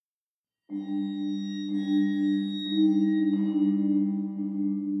Oh,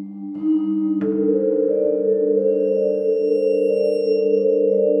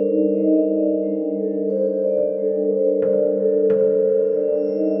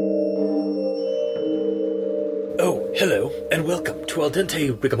 hello, and welcome to Al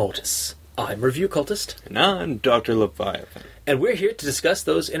Dente Rigamortis. I'm Review Cultist. And I'm Dr. Leviathan. And we're here to discuss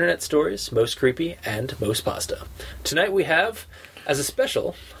those internet stories, most creepy and most pasta. Tonight we have, as a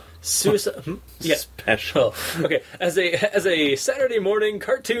special, suicide... Yeah. Special. Well, okay, as a Saturday morning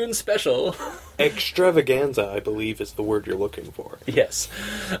cartoon special... Extravaganza, I believe, is the word you're looking for. Yes.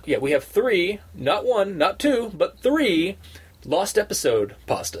 Yeah, we have 3, not 1, not 2, but 3 lost episode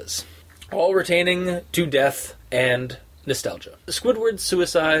pastas. All retaining to death and nostalgia. Squidward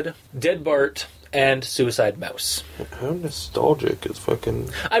Suicide, Dead Bart, and Suicide Mouse. How nostalgic is fucking...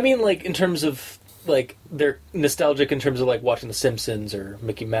 I mean, like, in terms of, like, they're nostalgic in terms of, like, watching The Simpsons or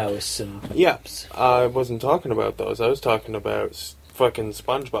Mickey Mouse and... Yeah, I wasn't talking about those. I was talking about fucking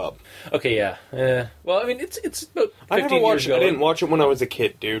SpongeBob. Okay, yeah. Well, I mean, it's about 15 years ago. I didn't watch it when I was a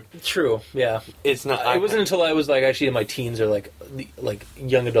kid, dude. True, yeah. It's not... It wasn't until I was, like, actually in my teens or, like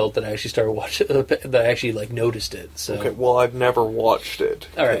young adult that I actually started watching that I actually, like, noticed it, so... Okay, well, I've never watched it.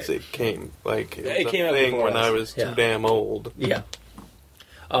 All right. Because it came, like... It came out thing before when us. I was Yeah. too damn old. Yeah.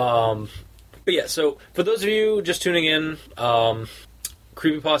 But yeah, so for those of you just tuning in,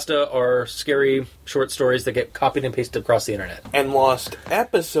 creepypasta are scary short stories that get copied and pasted across the internet. And lost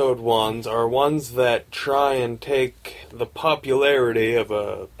episode ones are ones that try and take the popularity of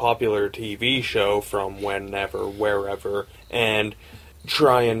a popular TV show from whenever, wherever, and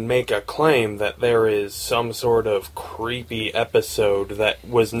try and make a claim that there is some sort of creepy episode that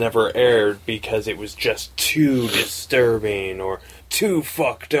was never aired because it was just too disturbing or too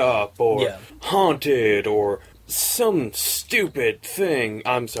fucked up or haunted or some stupid thing.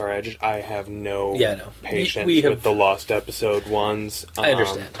 I'm sorry, I have no patience with the lost episode ones. I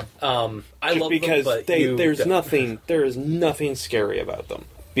understand. I love because them, but there is nothing scary about them.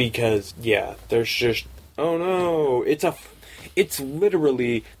 Because there's just it's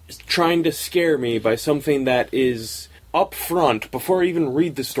literally trying to scare me by something that is up front before I even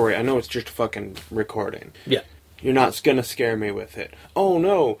read the story. I know it's just a fucking recording. Yeah. You're not gonna scare me with it. Oh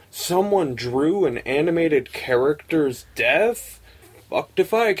no, someone drew an animated character's death? Fucked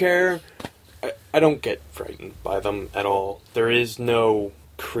if I care. I don't get frightened by them at all. There is no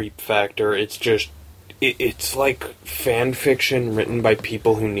creep factor. It's just... It's like fan fiction written by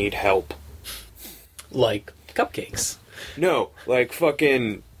people who need help. Like cupcakes. No, like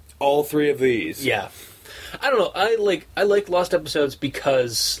fucking all 3 of these. Yeah. I don't know. I like lost episodes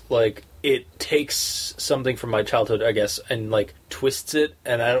because, like, it takes something from my childhood, I guess, and, like, twists it,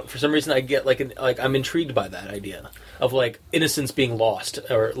 and for some reason I get, I'm intrigued by that idea of, like, innocence being lost,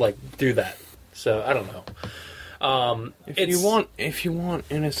 or, like, through that. So, I don't know. If you want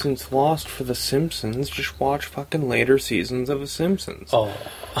innocence lost for The Simpsons, just watch fucking later seasons of The Simpsons. Oh.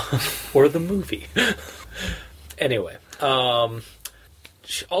 Or the movie. Anyway,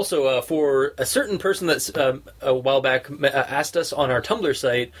 also, for a certain person that's a while back asked us on our Tumblr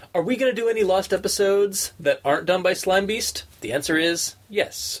site, are we going to do any lost episodes that aren't done by Slime Beast? The answer is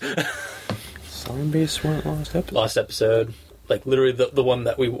yes. Slime Beasts weren't lost episodes? Lost episode. Like, literally the one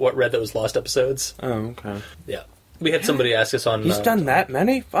that we read that was lost episodes. Oh, okay. Yeah. We had somebody ask us on... He's done that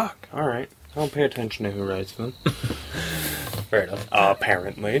many? Fuck. Alright. I don't pay attention to who writes them. Fair enough.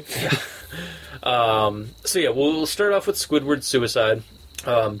 Apparently. So yeah, we'll start off with Squidward Suicide,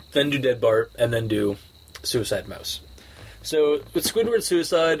 then do Dead Bart, and then do Suicide Mouse. So with Squidward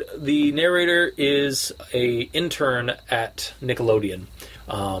Suicide, the narrator is a intern at Nickelodeon,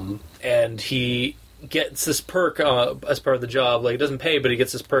 and he gets this perk as part of the job. Like, it doesn't pay, but he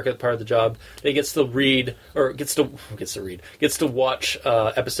gets this perk as part of the job. He gets to watch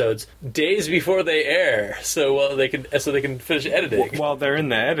episodes days before they air, so they can finish editing while they're in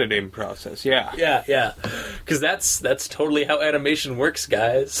the editing process. Yeah. Because that's totally how animation works,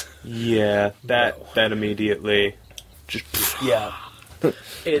 guys. Yeah, that immediately just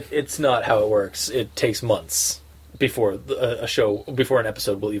It's not how it works. It takes months before before an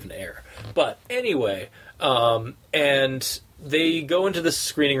episode will even air. But anyway, and they go into this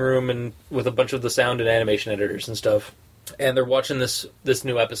screening room and with a bunch of the sound and animation editors and stuff, and they're watching this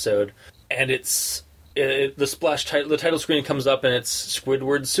new episode, and the title screen comes up and it's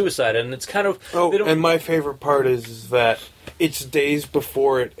Squidward Suicide, and it's kind of... and my favorite part is that it's days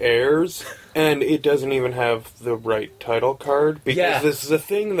before it airs, and it doesn't even have the right title card, because this is a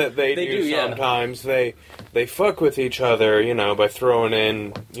thing that they do sometimes. Yeah. They fuck with each other, by throwing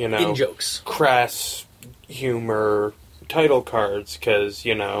in in jokes, crass humor title cards, because,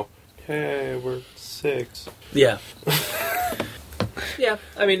 hey, we're 6. Yeah. Yeah,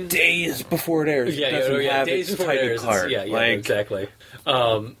 I mean... Days before it airs. Yeah, it doesn't have days its before it title airs. card. Yeah, exactly.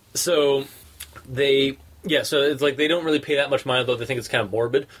 So they... Yeah, so it's like they don't really pay that much mind, though they think it's kind of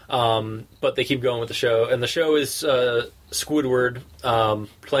morbid. But they keep going with the show. And the show is Squidward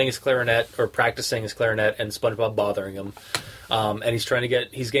playing his clarinet, or practicing his clarinet, and SpongeBob bothering him. And he's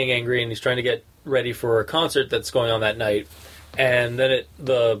getting angry, and he's trying to get ready for a concert that's going on that night. And then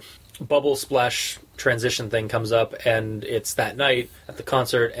the bubble splash transition thing comes up, and it's that night at the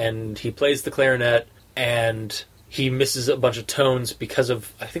concert, and he plays the clarinet, and he misses a bunch of tones because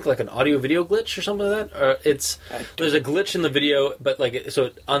of, I think, like an audio-video glitch or something like that. There's a glitch in the video, but so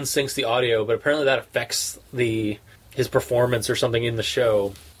it unsyncs the audio, but apparently that affects his performance or something in the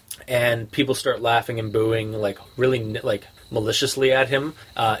show, and people start laughing and booing, really maliciously at him,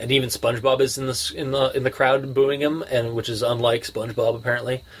 and even SpongeBob is in the crowd booing him, and which is unlike SpongeBob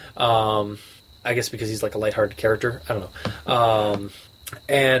apparently. I guess because he's like a lighthearted character. I don't know.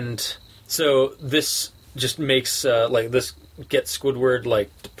 And so this just makes this gets Squidward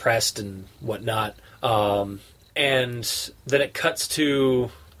depressed and whatnot. And then it cuts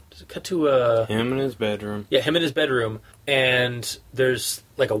to him in his bedroom. Yeah, him in his bedroom, and there's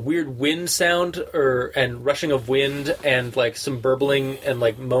a weird wind sound and rushing of wind and some burbling and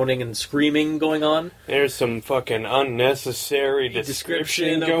moaning and screaming going on. There's some fucking unnecessary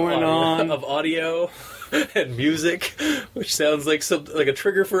description going on of audio and music, which sounds like a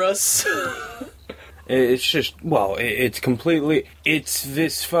trigger for us. It's just, it's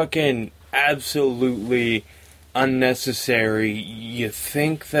this fucking absolutely unnecessary. You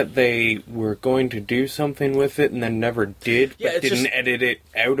think that they were going to do something with it and then never did, but didn't edit it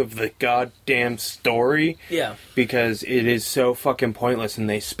out of the goddamn story. Yeah. Because it is so fucking pointless and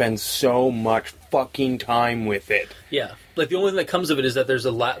they spend so much fucking time with it. Yeah. The only thing that comes of it is that there's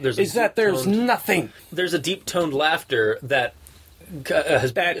nothing. There's a deep-toned laughter that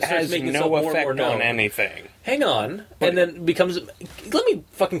has no effect on anything. Hang on. And then becomes... Let me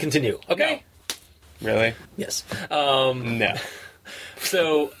fucking continue, okay? No. Really? Yes. No.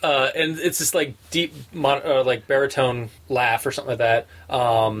 So, and it's this deep, baritone laugh or something like that,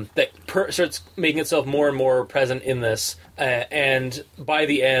 that starts making itself more and more present in this. And by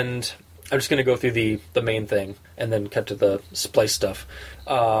the end, I'm just going to go through the main thing and then cut to the splice stuff.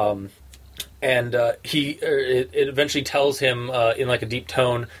 And it eventually tells him in a deep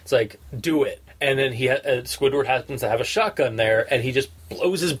tone, it's do it. And then Squidward happens to have a shotgun there, and he just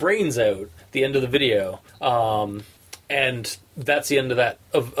blows his brains out at the end of the video. And that's the end of that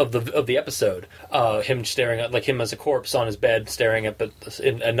of the episode. Him staring at him as a corpse on his bed, staring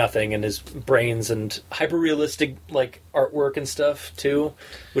at nothing, and his brains and hyper realistic artwork and stuff too,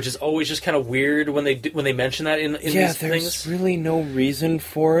 which is always just kind of weird when they mention that in these things. There's really no reason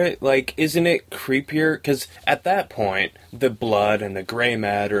for it. Isn't it creepier? Because at that point, the blood and the gray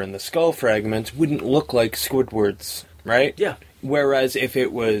matter and the skull fragments wouldn't look like Squidward's, right? Yeah. Whereas if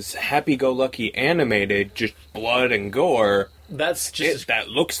it was happy-go-lucky animated, just blood and gore, that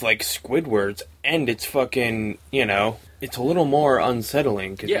looks like Squidward's, and it's fucking, it's a little more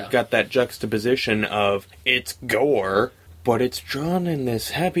unsettling, because you've got that juxtaposition of it's gore, but it's drawn in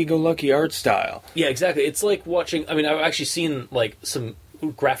this happy-go-lucky art style. Yeah, exactly. It's like watching... I mean, I've actually seen, some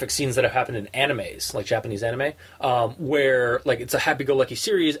graphic scenes that have happened in animes, Japanese anime, where it's a happy-go-lucky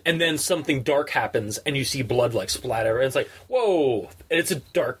series, and then something dark happens, and you see blood splatter, and it's whoa! And it's a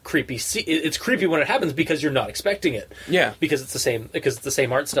dark, creepy. It's creepy when it happens because you're not expecting it. Yeah, because it's the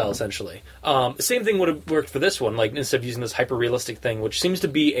same art style essentially. Same thing would have worked for this one, instead of using this hyper-realistic thing, which seems to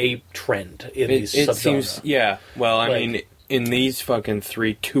be a trend in these subgenres. Seems, yeah. Well, I mean, in these fucking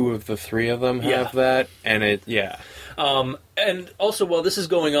two of the three of them have that, and and also, while this is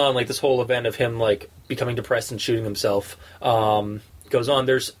going on, this whole event of him, becoming depressed and shooting himself, goes on,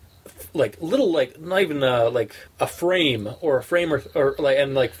 there's, little, not even, a frame, or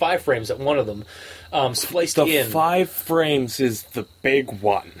and 5 frames at one of them, spliced in. The 5 frames is the big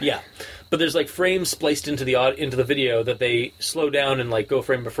one. Yeah. But there's, frames spliced into the video that they slow down and, go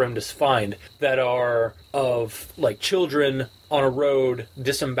frame by frame to find, that are of, children on a road,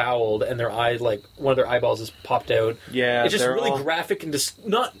 disemboweled, and their eye, one of their eyeballs is popped out. Yeah, it's just really graphic and just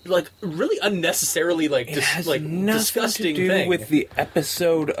not really unnecessarily disgusting to do thing with the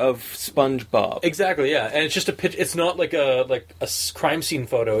episode of SpongeBob. Exactly, yeah, and it's just a pitch. It's not a crime scene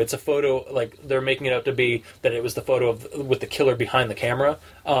photo. It's a photo they're making it out to be that it was the photo with the killer behind the camera.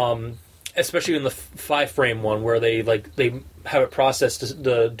 Especially in the 5 frame one, where they have it processed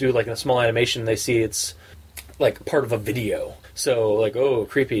to do in a small animation. They see it's part of a video. So, oh,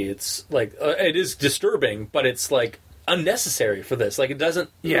 creepy. It's, it is disturbing, but it's, unnecessary for this. Like, it doesn't...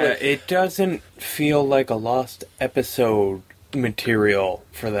 Yeah, like, it doesn't feel like a lost episode material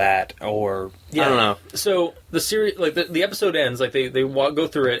for that, or... yeah. I don't know. So, the series... Like, the episode ends, like, they go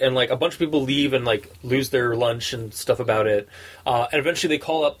through it, and, like, a bunch of people leave and, like, lose their lunch and stuff about it. And eventually they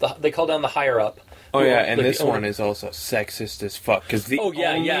call down the higher-up. Oh, yeah, and like, this one is also sexist as fuck, because the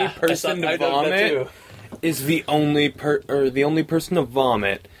only person to I know that too. vomit is the only person to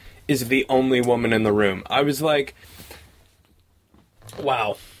vomit is the only woman in the room. I was like...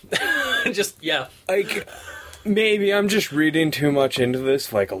 Wow. Just, yeah. Like, maybe I'm just reading too much into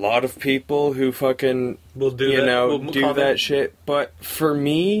this, like a lot of people who fucking, Will do you that. know, Will do comment. that shit. But for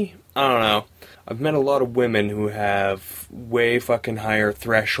me, I don't know. I've met a lot of women who have way fucking higher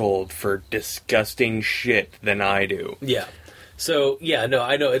threshold for disgusting shit than I do. Yeah. So, yeah, no,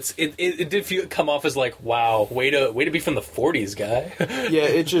 I know. It did come off as like, wow, way to be from the 40s, guy. Yeah,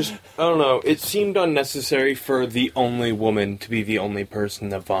 it just, I don't know, it seemed unnecessary for the only woman to be the only person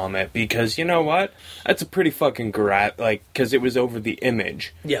to vomit, because, you know what? That's a pretty fucking because it was over the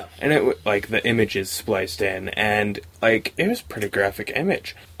image. Yeah. And the image is spliced in, and, like, it was a pretty graphic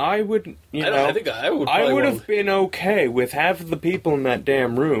image. I would, I think I would I probably would want have been okay with half of the people in that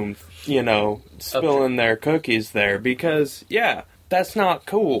damn room, spilling their cookies there, because, yeah, that's not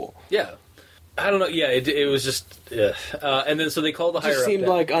cool. Yeah. I don't know. Yeah, it was just... and then so they called the It higher just up. seemed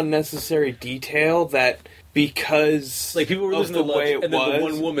like unnecessary detail that because like, people were of losing the their way lunch, it and then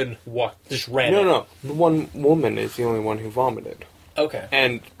was... the one woman just ran out. No. The one woman is the only one who vomited. Okay.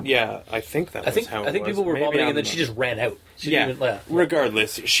 And, yeah, I think that was how it was. I think people were Maybe vomiting, I'm and then she just ran out. She Yeah, didn't even,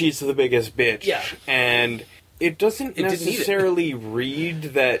 regardless, she's the biggest bitch. Yeah. And it doesn't It didn't need it. necessarily read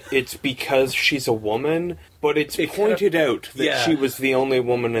that it's because she's a woman, but it's It pointed out that yeah. she was the only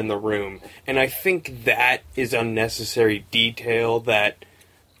woman in the room. And I think that is unnecessary detail that...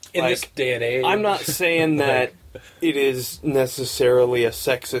 in this day and age. I'm not saying that it is necessarily a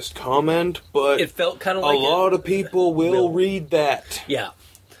sexist comment, but It felt kind of a like lot of people will read that. Yeah.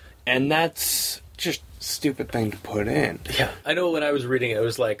 And that's just a stupid thing to put in. Yeah. I know when I was reading it, it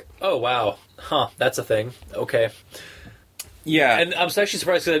was like, oh, wow. Huh, that's a thing. Okay. Yeah. And I'm actually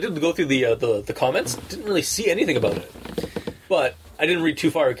surprised because I did go through the comments. Didn't really see anything about it. But I didn't read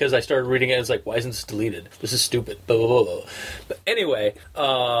too far because I started reading it and it's like, why isn't this deleted? This is stupid. Blah, blah, blah, blah. But anyway,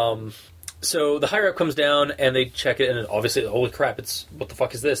 so the higher up comes down and they check it, and obviously, holy crap, it's what the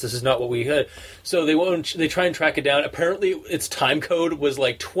fuck is this? This is not what we had. So they try and track it down. Apparently, its time code was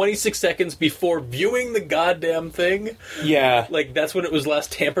like 26 seconds before viewing the goddamn thing. Yeah. Like, that's when it was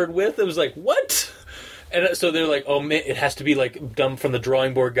last tampered with. It was like, what? And so they're like, oh man, it has to be like done from the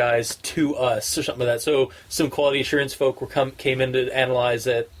drawing board guys to us or something like that. So some quality assurance folk came in to analyze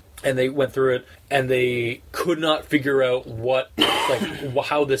it, and they went through it, and they could not figure out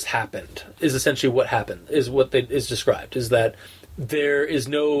how this happened. Is essentially what happened. Is what is described. Is that there is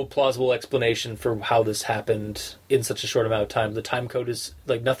no plausible explanation for how this happened in such a short amount of time. The time code is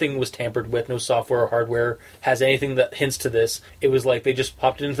like nothing was tampered with. No software or hardware has anything that hints to this. It was like they just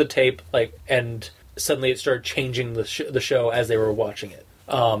popped it into the tape, and suddenly it started changing the show as they were watching it.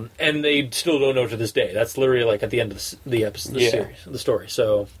 And they still don't know to this day. That's literally like at the end of the episode, series, the story.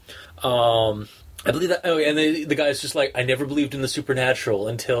 So, I believe that. Oh, and the guy's just like, I never believed in the supernatural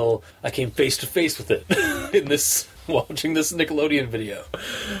until I came face to face with it watching this Nickelodeon video.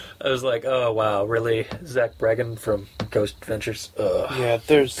 I was like, oh wow, really, Zach Bragan from Ghost Adventures? Ugh. Yeah,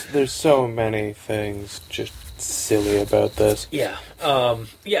 there's so many things just silly about this. Yeah,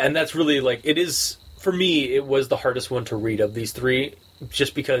 and that's really like it is. For me, it was the hardest one to read of these three,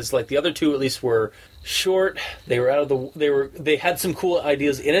 just because like the other two at least were short. They were they had some cool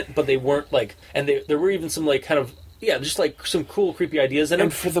ideas in it, but they weren't like, and there were even some like kind of just like some cool creepy ideas in them.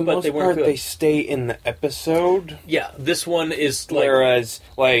 And for the but most they weren't part, good. they stay in the episode. Yeah, this one is like, Whereas,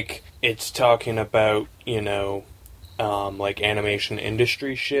 like, it's talking about, like animation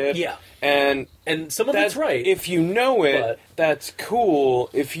industry shit. Yeah. And some of it's right. If you know it, but- that's cool.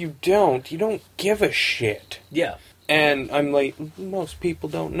 If you don't give a shit. Yeah. And I'm like, most people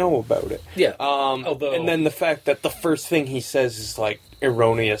don't know about it. Yeah. Although, and then the fact that the first thing he says is, like,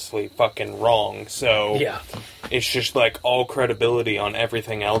 erroneously fucking wrong. So, Yeah. it's just, like, all credibility on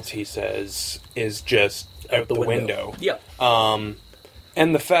everything else he says is just out the window. Yeah.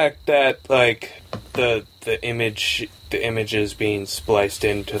 And the fact that, like, the images being spliced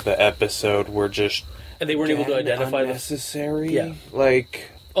into the episode were just... And they weren't able to identify them. unnecessary. Yeah. Like...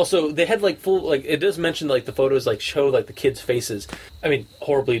 Also, they had, like, full... Like, it does mention, like, the photos, like, show, like, the kids' faces. I mean,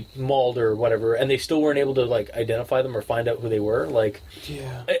 horribly mauled or whatever. And they still weren't able to, like, identify them or find out who they were. Like...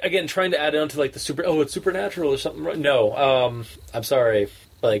 Yeah. Again, trying to add on to, like, it's supernatural or something. No, I'm sorry.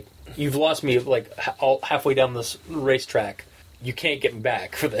 Like, you've lost me, like, halfway down this racetrack. You can't get me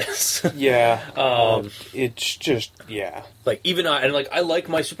back for this. Yeah. It's just, yeah. Like, even I like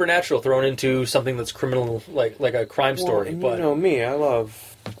my supernatural thrown into something that's criminal, like a crime story. And but you know me, I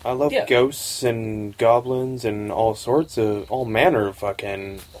love ghosts and goblins and all manner of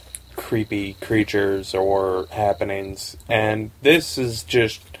fucking creepy creatures or happenings. And this is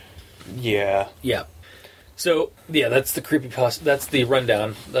just, yeah. Yeah. So, yeah, that's the creepypasta. That's the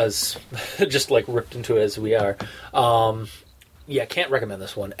rundown. That's just, like, ripped into it as we are. Yeah, can't recommend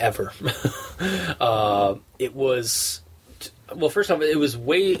this one ever. It was, well, first off, it was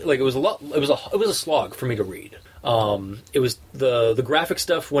way, like, it was a slog for me to read. It was the graphic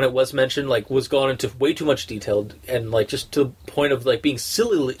stuff, when it was mentioned, like, was gone into way too much detail, and, like, just to the point of, like, being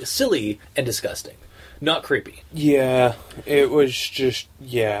silly and disgusting, not creepy. Yeah, it was just,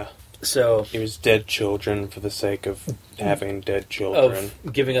 yeah. So it was dead children for the sake of having dead children.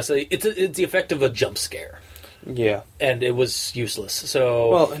 Of giving us it's the effect of a jump scare. Yeah. And it was useless. So,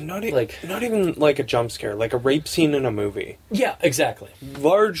 well, and not even like a jump scare, like a rape scene in a movie. Yeah, exactly.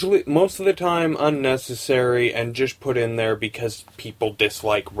 Largely, most of the time, unnecessary and just put in there because people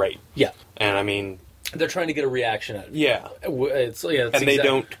dislike rape. Yeah. And I mean, they're trying to get a reaction out of it. Yeah. And they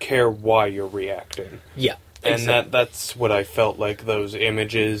don't care why you're reacting. Yeah. And that's what I felt like those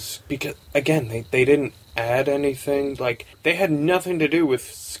images, because, again, they didn't add anything. Like, they had nothing to do with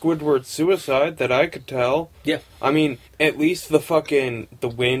Squidward's suicide that I could tell. Yeah. I mean, at least the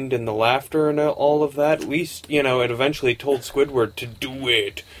wind and the laughter and all of that, at least, it eventually told Squidward to do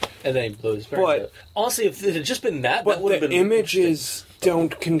it. And then he blew his parents out. Honestly, if it had just been that would have been... But the images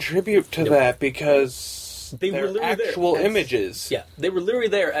don't contribute to that, because... They're actual images. Yeah, they were literally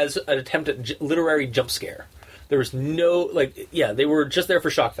there as an attempt at literary jump scare. There was no, they were just there for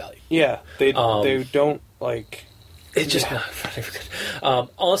shock value. Yeah, they don't, like... It's just not very good.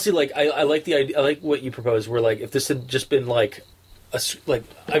 Honestly, I like the idea, I like what you proposed, where, if this had just been,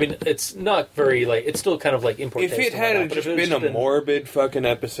 it's not very, it's still kind of, in poor taste. If it had just been a morbid fucking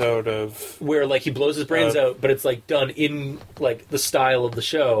episode of... Where, he blows his brains out, but it's, done in, the style of the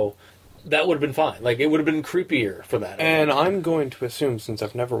show... That would have been fine. It would have been creepier for that. And I'm going to assume, since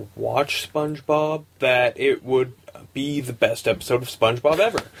I've never watched SpongeBob, that it would be the best episode of SpongeBob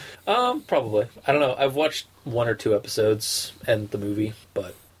ever. Probably. I don't know. I've watched 1 or 2 episodes and the movie,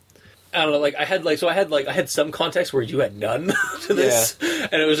 but I don't know. I had some context where you had none to this,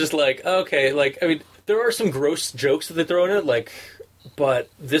 and it was just okay. There are some gross jokes that they throw in it, but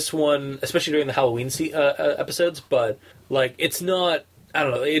this one, especially during the Halloween episodes, but it's not. I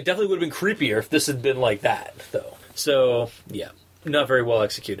don't know. It definitely would have been creepier if this had been like that, though. So, yeah. Not very well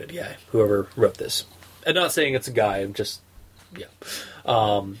executed, yeah. Whoever wrote this. I'm not saying it's a guy, I'm just... Yeah.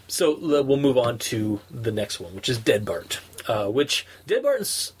 So, we'll move on to the next one, which is Dead Bart. Which, Dead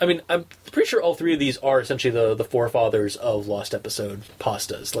Bart's... I'm pretty sure all 3 of these are essentially the forefathers of Lost Episode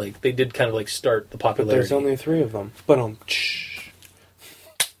pastas. They did kind of, start the popularity. But there's only 3 of them. But,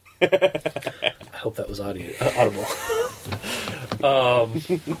 I hope that was audible.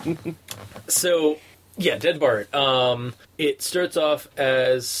 So, yeah, Dead Bart. It starts off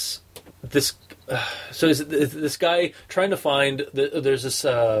as this. So is this guy trying to find? There's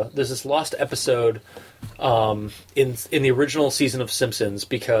this lost episode in the original season of Simpsons,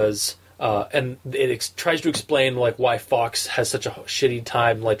 because and it tries to explain why Fox has such a shitty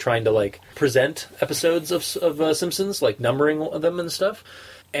time trying to present episodes of Simpsons, numbering them and stuff.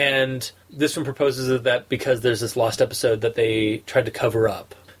 And this one proposes that because there's this lost episode that they tried to cover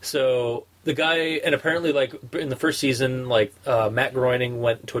up. So the guy, and apparently in the first season, Matt Groening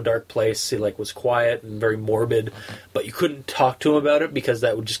went to a dark place. He was quiet and very morbid, but you couldn't talk to him about it because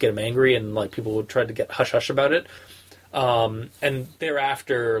that would just get him angry, and people would try to get hush-hush about it. And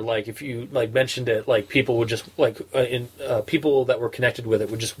thereafter, if you mentioned it, people would just people that were connected with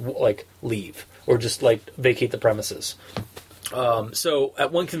it would just leave or just vacate the premises. So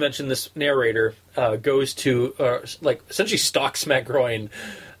at one convention, this narrator goes to essentially stalks Matt Groening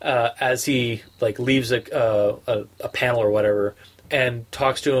as he leaves a panel or whatever, and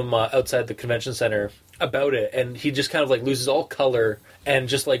talks to him outside the convention center about it, and he just kind of loses all color and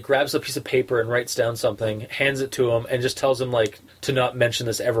just grabs a piece of paper and writes down something, hands it to him, and just tells him to not mention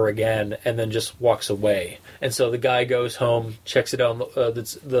this ever again, and then just walks away. And so the guy goes home, checks it out.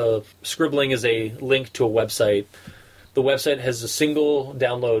 The scribbling is a link to a website. The website has a single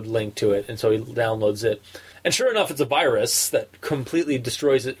download link to it, and so he downloads it. And sure enough, it's a virus that completely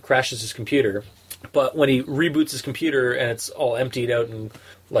destroys it, crashes his computer. But when he reboots his computer and it's all emptied out and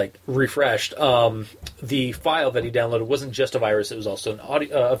refreshed, the file that he downloaded wasn't just a virus; it was also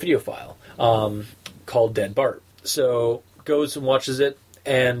a video file called Dead Bart. So goes and watches it,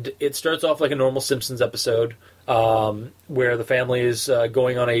 And it starts off like a normal Simpsons episode, where the family is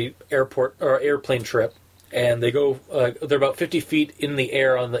going on a airplane trip, and they go. They're about 50 feet in the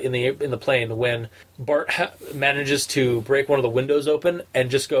air in the plane when Bart manages to break one of the windows open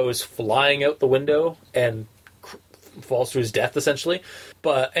and just goes flying out the window and falls to his death, essentially.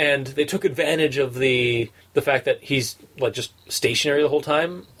 And they took advantage of the fact that he's like just stationary the whole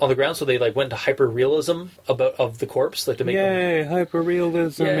time on the ground, so they like went to hyper realism of the corpse, like to make hyper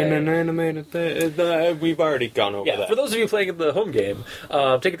realism in an animated thing. We've already gone over that. For those of you playing the home game,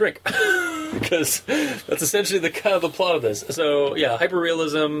 take a drink because that's essentially the plot of this. So yeah, hyper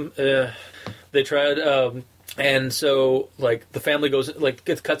realism. They tried. And so, like, the family goes, like,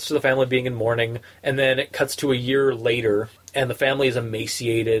 it cuts to the family being in mourning, and then it cuts to a year later, and the family is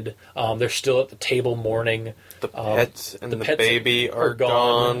emaciated. They're still at the table mourning. The pets and the baby are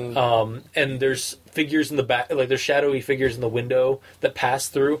gone. And there's figures in the back, like, there's shadowy figures in the window that pass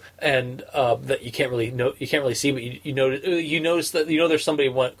through, and that you can't really see, but you notice that, there's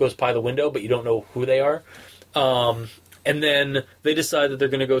somebody who goes by the window, but you don't know who they are. And then they decide that they're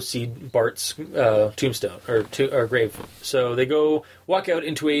going to go see Bart's tombstone or grave. So they go walk out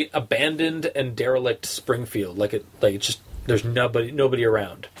into a abandoned and derelict Springfield, like it's just there's nobody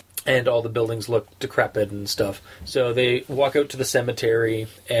around, and all the buildings look decrepit and stuff. So they walk out to the cemetery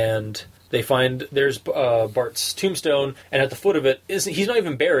and they find there's Bart's tombstone, and at the foot of it he's not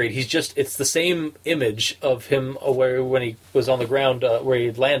even buried. It's the same image of him when he was on the ground where he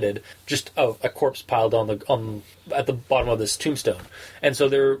landed, just a corpse piled at the bottom of this tombstone. And so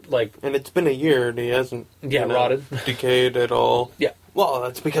they're like, and it's been a year and he hasn't rotted, decayed at all. Yeah, well,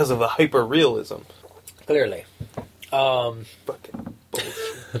 that's because of the hyper realism. Clearly. Fucking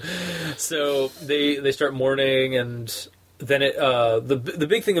bullshit. So they start mourning, and then the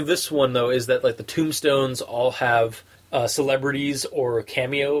big thing of this one though is that like the tombstones all have celebrities or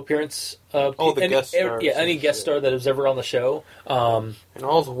cameo appearance. Guest stars. Any guest star that is ever on the show. And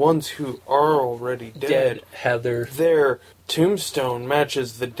all the ones who are already dead have their tombstone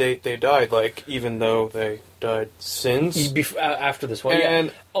matches the date they died. Like even though they died since after this one. And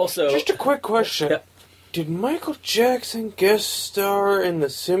yeah. Also, just a quick question. Yeah. Did Michael Jackson guest star in The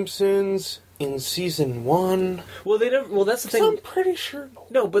Simpsons in season 1? Well, they never. Well, that's the thing. I'm pretty sure.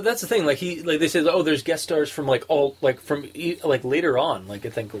 No, but that's the thing. Like they said, there's guest stars from from later on. Like I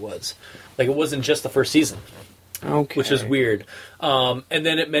think it was, like it wasn't just the first season. Okay. Which is weird. And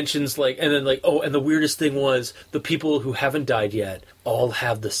then it mentions and the weirdest thing was the people who haven't died yet all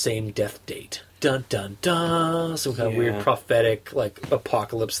have the same death date. Dun dun dun. Some kind of weird prophetic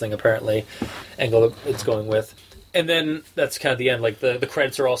apocalypse thing apparently. Angle that it's going with. And then that's kind of the end. Like the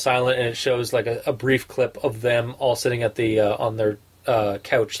credits are all silent, and it shows like a brief clip of them all sitting at the on their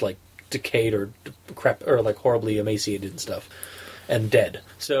couch, like decayed or crap or like horribly emaciated and stuff, and dead.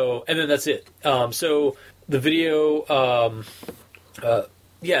 So and then that's it. So the video, and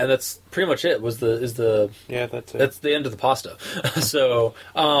that's pretty much it. That's it. That's the end of the pasta. So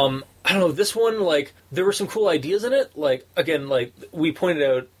I don't know. This one, like, there were some cool ideas in it. Like again, like we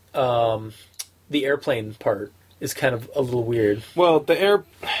pointed out, the airplane part is kind of a little weird. Well, the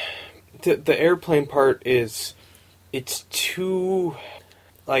airplane part it's too,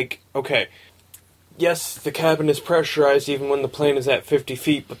 like, okay, yes, the cabin is pressurized even when the plane is at 50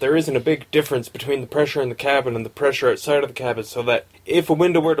 feet, but there isn't a big difference between the pressure in the cabin and the pressure outside of the cabin, so that if a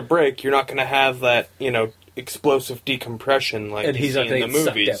window were to break, you're not going to have that, explosive decompression like you see in the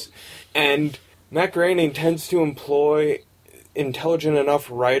movies. And Matt Groening tends to employ intelligent enough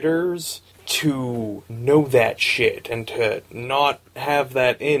writers to know that shit and to not have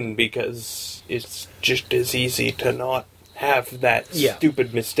that in, because it's just as easy to not have that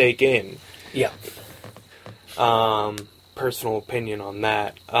stupid mistake in. Yeah. Personal opinion on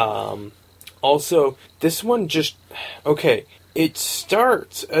that. Also, this one just... Okay, it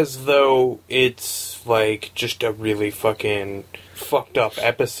starts as though it's, like, just a really fucking fucked up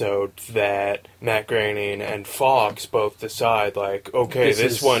episode that Matt Groening and Fox both decide, like, okay,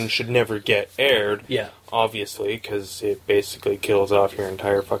 this one should never get aired. Yeah. Obviously, because it basically kills off your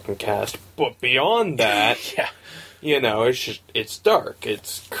entire fucking cast. But beyond that... yeah. It's dark,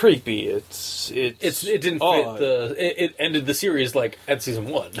 it's creepy, it didn't odd. fit it ended the series like at season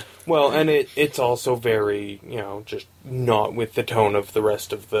 1. Well, and it's also very, just not with the tone of the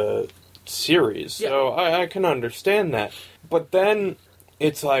rest of the series. Yeah. So I can understand that. But then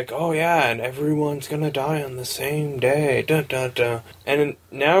it's like, oh yeah, and everyone's gonna die on the same day. Dun dun dun. And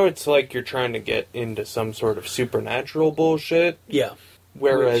now it's like you're trying to get into some sort of supernatural bullshit. Yeah.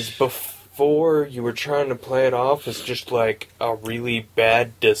 Whereas before you were trying to play it off as just like a really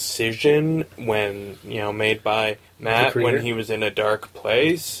bad decision when, made by Matt when he was in a dark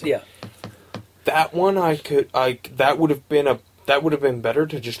place. Yeah. That one that would have been better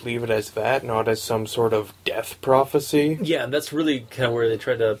to just leave it as that, not as some sort of death prophecy. Yeah, and that's really kind of where they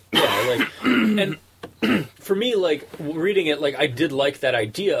tried to, and for me, like, reading it, like, I did like that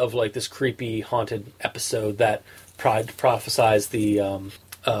idea of, like, this creepy, haunted episode that prophesies the,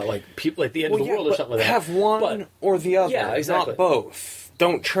 like the end of the world or something like that. Have one or the other, not both.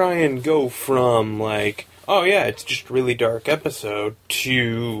 Don't try and go from, like, oh yeah, it's just a really dark episode,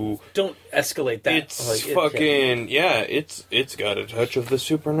 to... Don't escalate that. It's it's got a touch of the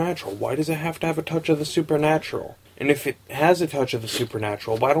supernatural. Why does it have to have a touch of the supernatural? And if it has a touch of the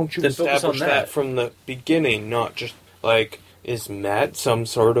supernatural, why don't you establish that from the beginning, not just, like, is Matt some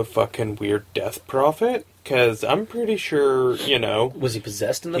sort of fucking weird death prophet? Because I'm pretty sure, Was he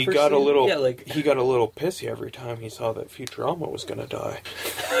possessed in the first He got a little pissy every time he saw that Futurama was gonna die.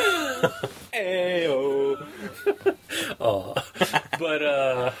 Ayo. Oh.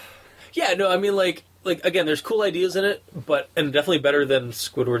 But, yeah, no, I mean, like, again, there's cool ideas in it, and definitely better than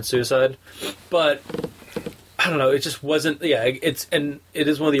Squidward's Suicide, but... I don't know, it just wasn't, it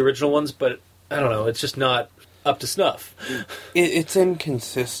is one of the original ones, but I don't know, it's just not up to snuff. It's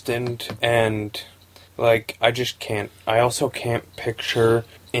inconsistent, and, like, I also can't picture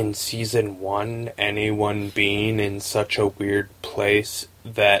in season 1 anyone being in such a weird place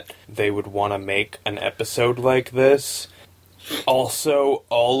that they would want to make an episode like this. Also,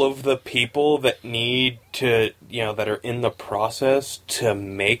 all of the people that need to, that are in the process to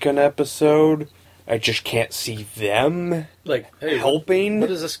make an episode... I just can't see them helping.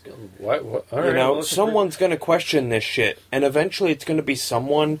 What is this? What? All right, someone's going to question this shit. And eventually it's going to be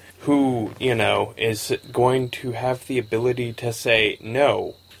someone who, is going to have the ability to say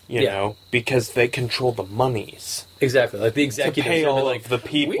no, because they control the monies. Exactly. Like the executives. To pay all of the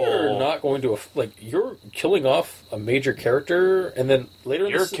people. We're not going to, you're killing off a major character, and then later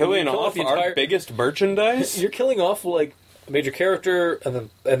you're killing off our biggest merchandise? You're killing off, like, a major character, and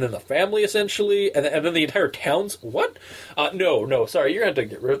then the family, essentially, and then the entire town's... What? No, sorry, you're going to have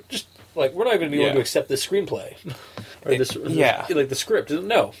to get rid of... Just, like, we're not even going to accept this screenplay. Or this, like, the script.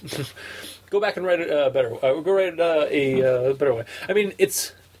 No. Go back and write it better. Go write it a better way. I mean, it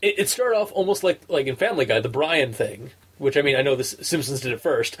started off almost like in Family Guy, the Brian thing. Which, I mean, I know the Simpsons did it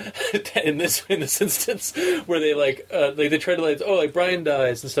first in this instance, where they they try to Brian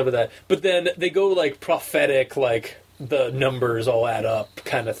dies and stuff like that. But then they go like prophetic, like the numbers all add up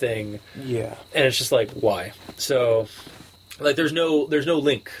kind of thing. Yeah, and it's just like, why? So, like, there's no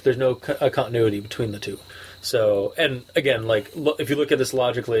link, there's no continuity between the two. So, and again, like, if you look at this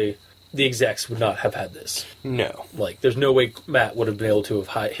logically, the execs would not have had this. No. Like, there's no way Matt would have been able to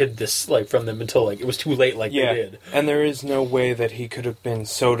have hid this, like, from them until, like, it was too late, like they did. And there is no way that he could have been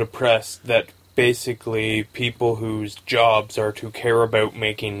so depressed that basically people whose jobs are to care about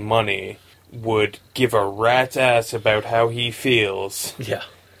making money would give a rat's ass about how he feels. Yeah.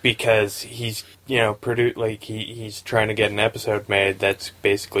 Because he's, he's trying to get an episode made that's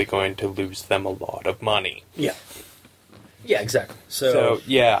basically going to lose them a lot of money. Yeah. Yeah, exactly. So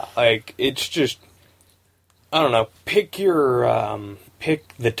yeah, like, it's just, I don't know, pick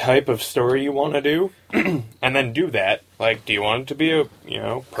the type of story you want to do, and then do that. Like, do you want it to be a,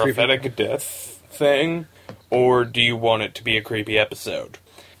 prophetic death thing, or do you want it to be a creepy episode?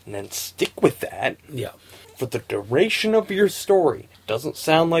 And then stick with that. Yeah. For the duration of your story. Doesn't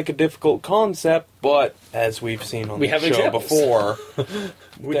sound like a difficult concept, but as we've seen on the show examples before,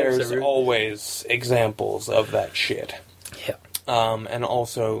 there's always examples of that shit. Yeah. And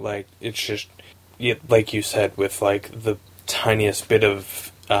also, like, it's just, like you said, with, like, the tiniest bit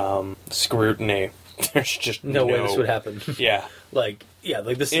of scrutiny, there's just no way this would happen. Yeah. Like,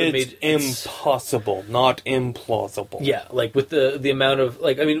 this is impossible, not implausible. Yeah, like, with the amount of,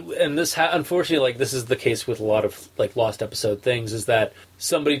 like, I mean, and this, unfortunately, like, this is the case with a lot of, like, lost episode things, is that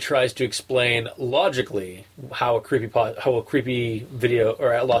somebody tries to explain logically how a creepy video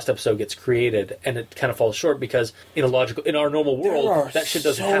or a lost episode gets created, and it kind of falls short because in our normal world, that shit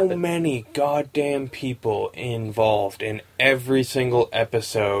doesn't happen. There are so many goddamn people involved in every single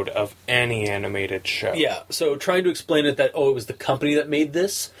episode of any animated show. Yeah, so trying to explain it that, it was the company that made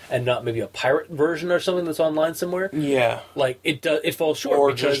this, and not maybe a pirate version or something that's online somewhere. Yeah. Like, it falls short.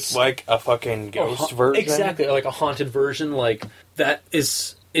 Or just, like, a fucking ghost version. Exactly, like a haunted version, like, that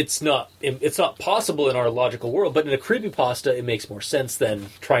is... It's not possible in our logical world, but in a creepypasta, it makes more sense than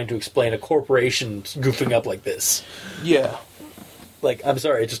trying to explain a corporation goofing up like this. Yeah. Like, I'm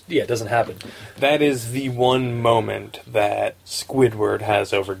sorry, it doesn't happen. That is the one moment that Squidward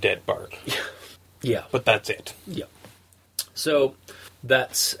has over Dead Bart. Yeah. But that's it. Yeah. So,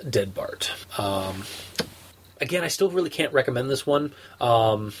 that's Dead Bart. Again, I still really can't recommend this one.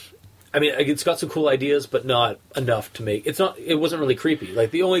 I mean, it's got some cool ideas, but not enough to make... It wasn't really creepy.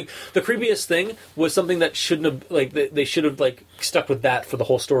 Like, the creepiest thing was something that shouldn't have... Like, they should have, like, stuck with that for the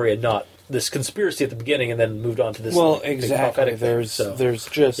whole story and not this conspiracy at the beginning and then moved on to this... Well, like, exactly. There's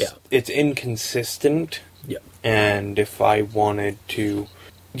just... Yeah. It's inconsistent. Yeah. And if I wanted to...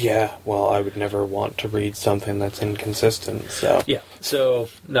 Yeah, well, I would never want to read something that's inconsistent, so... Yeah, so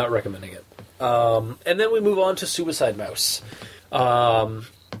not recommending it. And then we move on to Suicide Mouse.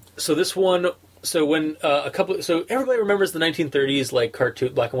 So this one, when everybody remembers the 1930s like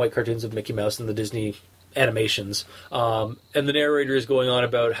cartoon, black and white cartoons of Mickey Mouse and the Disney animations, and the narrator is going on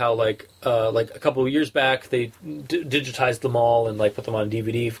about how like a couple of years back they digitized them all and like put them on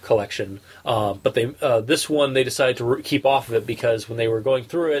DVD collection, but this one they decided to keep off of it because when they were going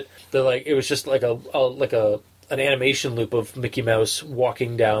through it, they're like it was just like an animation loop of Mickey Mouse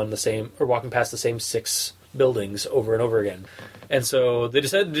walking past the same 6 buildings over and over again. And so they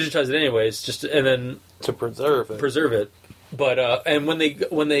decided to digitize it anyways, and then to preserve it. But and when they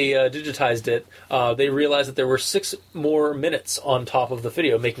digitized it, they realized that there were 6 more minutes on top of the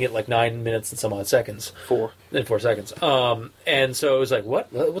video, making it like 9 minutes and some odd seconds. 4 seconds. And so it was like,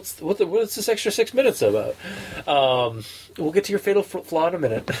 what's this extra 6 minutes about? We'll get to your fatal flaw in a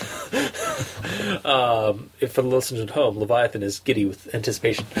minute. If for the listeners at home, Leviathan is giddy with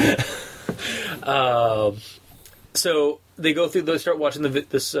anticipation. So they go through. They start watching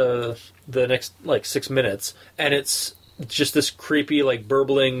the next like 6 minutes, and it's just this creepy like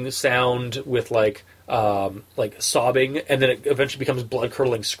burbling sound with like sobbing, and then it eventually becomes blood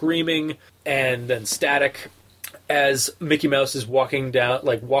curdling screaming, and then static as Mickey Mouse is walking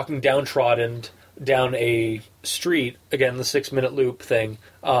downtrodden down a street. Again, the 6-minute loop thing,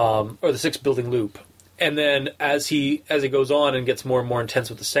 or the 6-building loop. And then as it goes on and gets more and more intense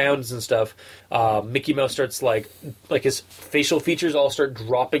with the sounds and stuff, Mickey Mouse starts like his facial features all start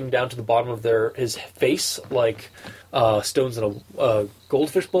dropping down to the bottom of his face, like stones in a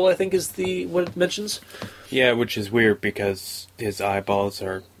goldfish bowl, I think is what it mentions. Yeah, which is weird because his eyeballs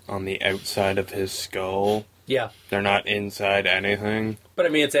are on the outside of his skull. Yeah. They're not inside anything. But I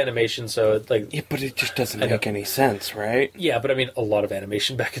mean, it's animation, so it's like... Yeah, but it just doesn't make any sense, right? Yeah, but I mean, a lot of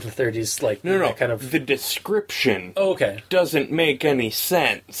animation back in the 30s, like... No. Kind of... The description... Oh, okay. ...doesn't make any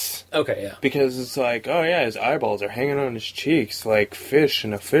sense. Okay, yeah. Because it's like, oh yeah, his eyeballs are hanging on his cheeks like fish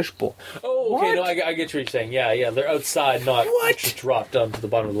in a fishbowl. Oh, okay, no, I get what you're saying. Yeah, they're outside, not just dropped down to the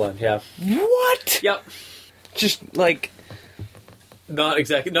bottom of the line, yeah. What? Yep. Just, like... Not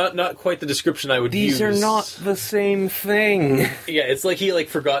exactly, not quite the description I would use. These are not the same thing. Yeah, it's like he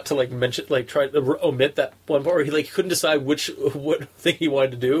forgot to mention, try to omit that one part, or he couldn't decide what thing he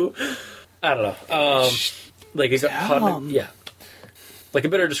wanted to do. I don't know. It got caught. Yeah. Like a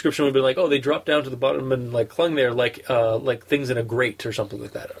better description would be like, oh, they dropped down to the bottom and clung there like things in a grate or something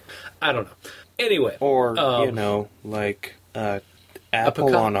like that. I don't know. Anyway, or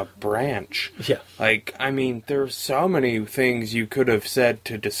apple on a branch. Yeah. There's so many things you could have said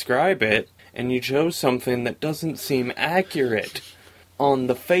to describe it, and you chose something that doesn't seem accurate on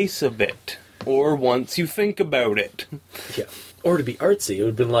the face of it, or once you think about it. Yeah. Or to be artsy, it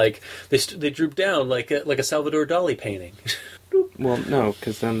would have been like, they drooped down like a Salvador Dali painting. Well, no,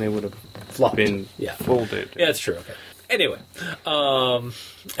 because then they would have flopped. Been folded. Yeah, that's true, okay. Anyway.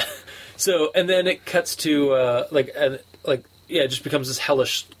 So, and then it cuts to, it just becomes this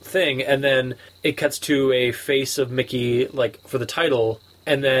hellish thing, and then it cuts to a face of Mickey, for the title,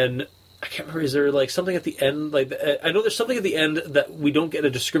 and then, I can't remember, is there, something at the end, I know there's something at the end that we don't get a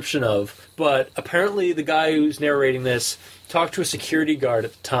description of, but apparently the guy who's narrating this talked to a security guard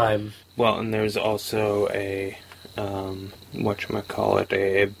at the time. Well, and there's also a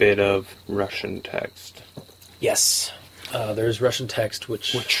bit of Russian text. Yes. There's Russian text,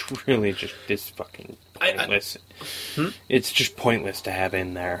 which really just is fucking pointless. It's just pointless to have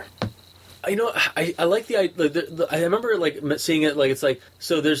in there. I like the I remember seeing it it's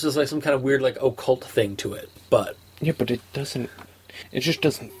so there's just some kind of weird occult thing to it, but yeah, but it just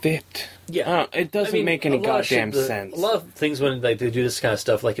doesn't fit. Yeah, it doesn't make any goddamn sense. A lot of things when they do this kind of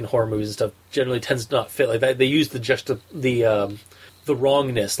stuff, in horror movies and stuff, generally tends to not fit. They use the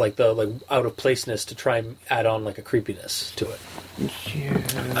wrongness, the out of placeness, to try and add on a creepiness to it.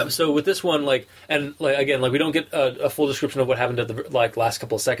 Yeah. So with this one, again, we don't get a full description of what happened at the last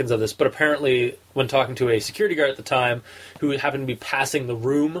couple of seconds of this, but apparently, when talking to a security guard at the time, who happened to be passing the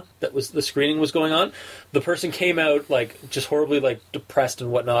room that was the screening was going on, the person came out just horribly depressed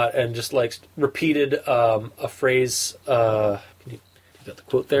and whatnot, and just repeated a phrase. You got the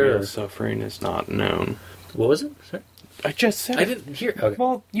quote there? Real suffering is not known. What was it? Sorry? I just said I didn't hear. Okay.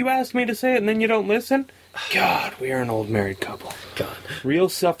 Well, you asked me to say it and then you don't listen? God, we are an old married couple. God. Real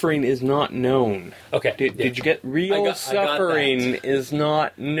suffering is not known. Okay. Did you get real suffering is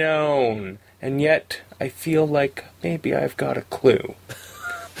not known? And yet, I feel like maybe I've got a clue.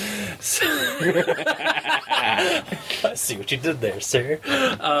 I see what you did there, sir.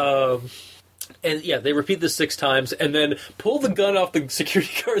 And yeah, they repeat this 6 times, and then pull the gun off the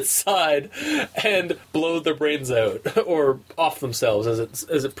security guard's side and blow their brains out or off themselves,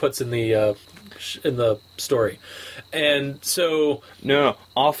 as it puts in the story. And so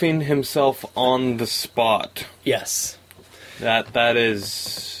offing himself on the spot. Yes, that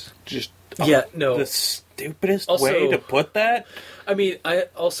is just the stupidest also, way to put that. I mean, I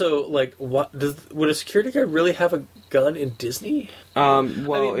also would a security guard really have a gun in Disney?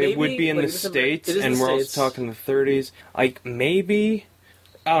 It would be in the States, and we're also talking the 30s. Maybe,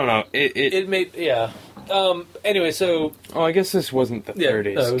 I don't know. It may, yeah. Anyway, so... Oh, I guess this wasn't the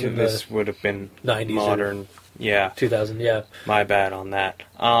 30s. No, this would have been 90s modern. Yeah. 2000, yeah. My bad on that.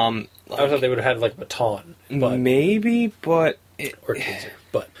 I thought they would have had, a baton. But, maybe, but... or taser.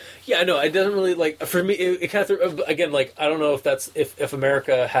 But, yeah, no, it doesn't really, for me, it kind of, again, I don't know if that's, if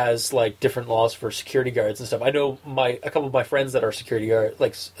America has, different laws for security guards and stuff. I know a couple of my friends that are security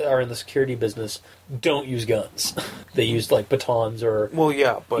guards, are in the security business, don't use guns. They use, batons or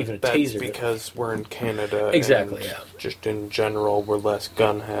even a that's taser. Because we're in Canada. Exactly, and yeah. Just in general, we're less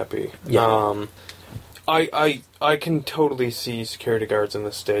gun happy. Yeah. I can totally see security guards in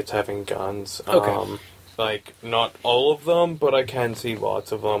the States having guns. Okay. Not all of them, but I can see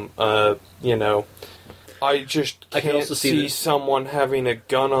lots of them. I just can't also see someone having a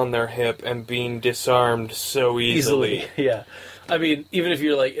gun on their hip and being disarmed so easily. Yeah. I mean, even if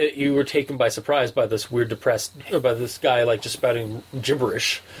you're you were taken by surprise by this weird by this guy just spouting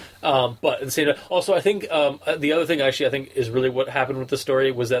gibberish. But at the same time, also I think the other thing I think is really what happened with the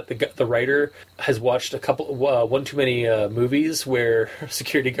story was that the writer has watched one too many movies where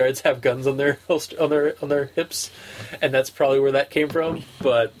security guards have guns on their on their hips, and that's probably where that came from.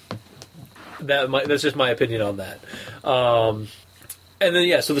 But that's just my opinion on that. And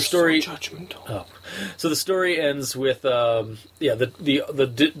then so the story. So judgmental. Oh. So the story ends with the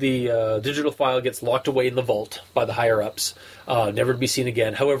digital file gets locked away in the vault by the higher ups, never to be seen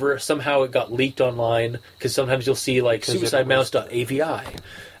again. However, somehow it got leaked online because sometimes you'll see suicidemouse.avi,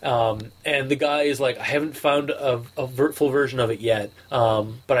 and the guy is I haven't found a full version of it yet,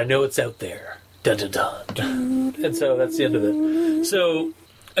 but I know it's out there. Dun dun dun. And so that's the end of it. So.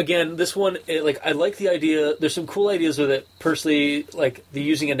 Again, this one, I like the idea. There's some cool ideas with it. Personally, the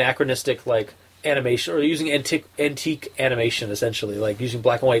using anachronistic animation or using antique animation, essentially, using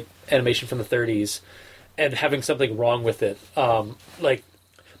black and white animation from the 30s, and having something wrong with it. The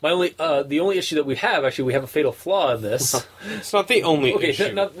only issue that we have a fatal flaw in this. It's not the only issue.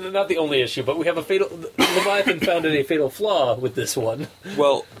 Okay, not the only issue, but we have a fatal. Leviathan found a fatal flaw with this one.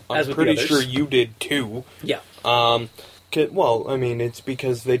 Well, I'm pretty sure you did too. Yeah. Well, I mean, it's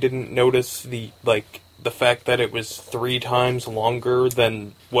because they didn't notice the fact that it was 3 times longer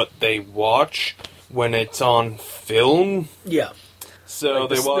than what they watch when it's on film. Yeah. So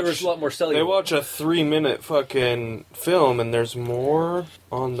there was a lot more cellular. They watch a 3-minute fucking film, and there's more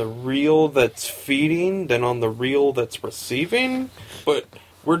on the reel that's feeding than on the reel that's receiving. But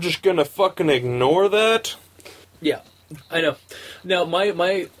we're just gonna fucking ignore that. Yeah, I know. Now,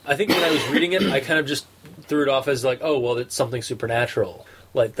 I think when I was reading it, I kind of just threw it off as it's something supernatural,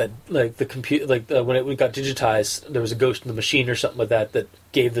 the computer, when it got digitized, there was a ghost in the machine or something like that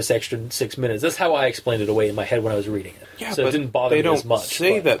gave this extra 6 minutes. That's how I explained it away in my head when I was reading it. Yeah, so it didn't bother me as much.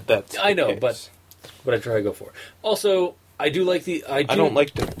 They don't say that's I know, the case. but what I try to go for. Also, I do like I don't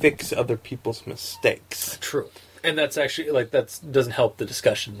like to fix other people's mistakes. True, and that's actually that doesn't help the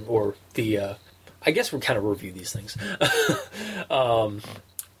discussion or the. I guess we kind of review these things.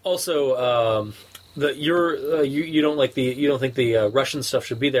 Also, you don't think the Russian stuff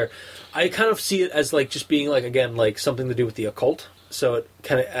should be there. I kind of see it as just being something to do with the occult. So it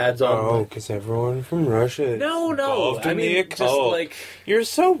kind of adds on. Oh, because everyone from Russia. No. I mean, the occult. Just you're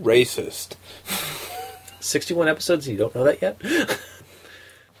so racist. 61 episodes. And you don't know that yet.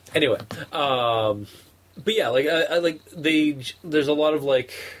 Anyway, but yeah, I there's a lot of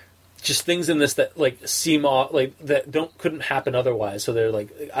just things in this that like seem off, like that couldn't happen otherwise. So they're like,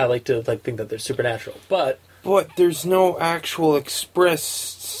 I like to like think that they're supernatural, but there's no actual express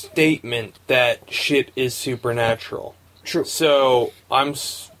statement that shit is supernatural. True. So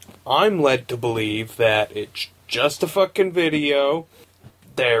I'm led to believe that it's just a fucking video.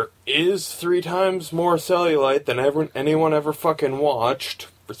 There is 3 times more cellulite than anyone ever fucking watched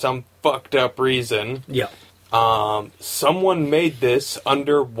for some fucked up reason. Yeah. Someone made this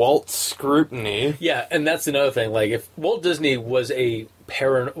under Walt's scrutiny. Yeah, and that's another thing. Like, if Walt Disney was a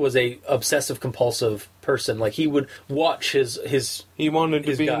obsessive compulsive person, like he would watch his he wanted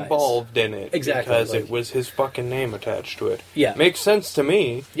to be guys. Involved in it. Exactly, because like, it was his fucking name attached to it. Yeah, makes sense to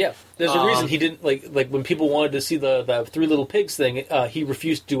me. Yeah, there's a reason he didn't like when people wanted to see the Three Little Pigs thing. He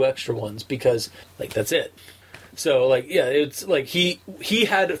refused to do extra ones because like that's it. So, like, yeah, it's like he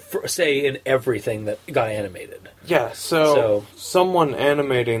had a say in everything that got animated. Yeah, so someone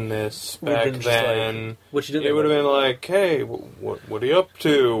animating this back then, like, what you doing? It would have been like, hey, what are you up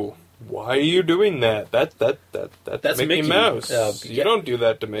to? Why are you doing that? That's Mickey Mouse. You don't do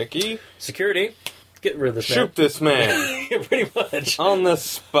that to Mickey. Security, get rid of this man. Shoot this man. Yeah, pretty much. On the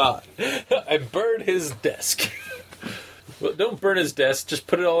spot. I burned his desk. Well, don't burn his desk, just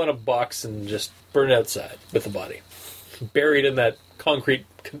put it all in a box and just burn it outside with the body. Buried in that concrete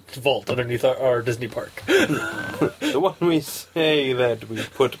vault underneath our Disney park. The one we say that we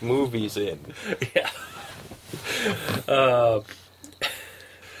put movies in. Yeah.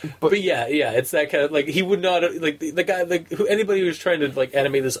 But yeah, it's that kind of, like, he would not, like, the guy, like, anybody who was trying to, like,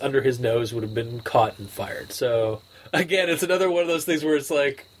 animate this under his nose would have been caught and fired, so... Again, it's another one of those things where it's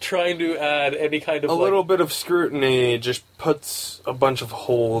like trying to add any kind of a little bit of scrutiny just puts a bunch of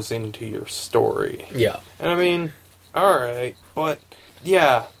holes into your story. Yeah. And I mean, alright, but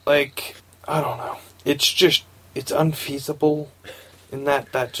yeah, like, I don't know. It's unfeasible, and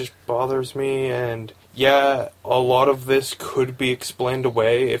that just bothers me, and yeah, a lot of this could be explained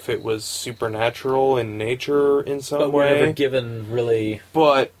away if it was supernatural in nature in some way. But we're never given really...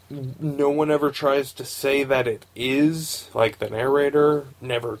 But no one ever tries to say that it is. Like, the narrator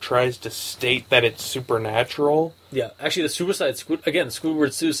never tries to state that it's supernatural. Yeah, actually the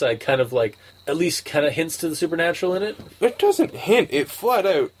Squidward's suicide kind of like, at least kind of hints to the supernatural in it. It doesn't hint, it flat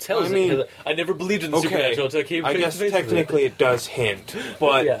out tells me. I never believed in the supernatural until I came I guess technically it does hint,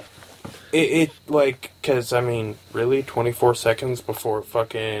 but... Yeah. It like, because, I mean, really, 24 seconds before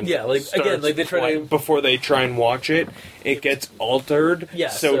fucking... Yeah, like, again, like, they try to... Before they try and watch it, it gets altered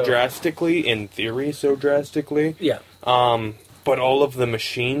so drastically, in theory, so drastically. Yeah. But all of the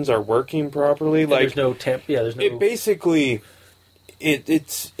machines are working properly. Like, there's no temp... Yeah, there's no... It basically...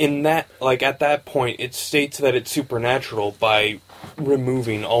 It's in that... Like, at that point, it states that it's supernatural by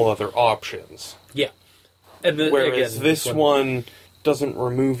removing all other options. Yeah. And whereas again, this one doesn't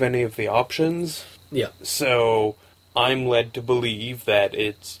remove any of the options. Yeah. So I'm led to believe that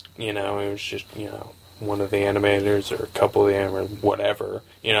it's, it was just, one of the animators or a couple of the animators, whatever,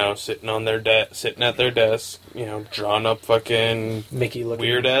 sitting at their desk, drawing up fucking Mickey looking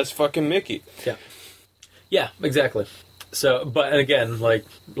weird ass fucking Mickey. Yeah. Yeah, exactly. So, but again, like,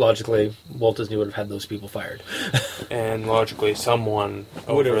 logically, Walt Disney would have had those people fired. And logically, someone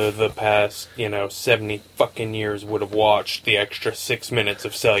over the past, 70 fucking years would have watched the extra 6 minutes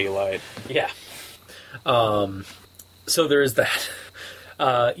of Cellulite. Yeah. So there is that.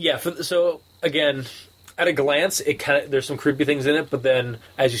 So, again, at a glance, there's some creepy things in it, but then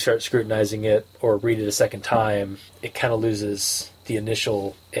as you start scrutinizing it or read it a second time, it kind of loses the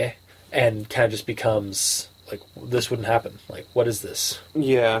initial and kind of just becomes... Like, this wouldn't happen. Like, what is this?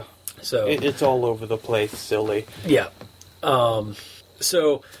 Yeah. So it's all over the place, silly. Yeah.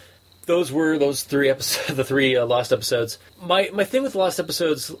 So those were those 3 episodes, the 3 lost episodes. My thing with the lost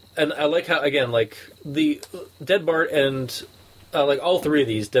episodes, and I like how, again, like, the Dead Bart and, like, all 3 of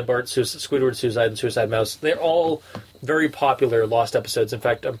these, Dead Bart, Squidward Suicide, and Suicide Mouse, they're all very popular lost episodes. In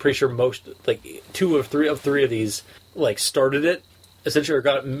fact, I'm pretty sure most, like, 2 of 3 of these, like, started it. Essentially, or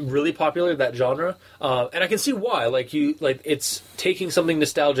got really popular, that genre, and I can see why. Like, it's taking something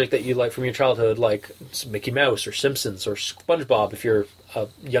nostalgic that you like from your childhood, like Mickey Mouse or Simpsons or SpongeBob, if you're a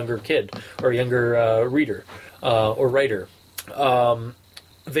younger kid or a younger reader or writer. And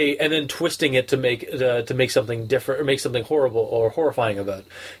then twisting it to make something different or make something horrible or horrifying about.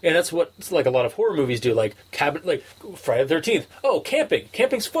 And that's what, like, a lot of horror movies do, like Friday the 13th. Oh,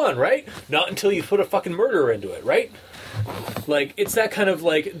 camping's fun, right? Not until you put a fucking murderer into it, right? Like, it's that kind of,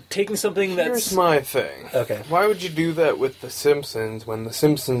 like, taking something that's... Here's my thing. Okay. Why would you do that with The Simpsons when The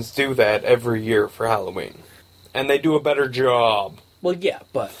Simpsons do that every year for Halloween? And they do a better job. Well, yeah,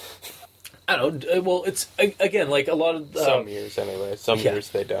 but I don't know. Well, it's, again, like a lot of... some years, anyway. Some years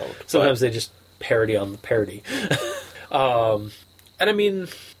they don't. Sometimes they just parody on the parody. And I mean...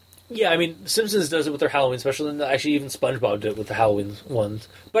 Yeah, I mean, Simpsons does it with their Halloween special, and actually even SpongeBob did it with the Halloween ones.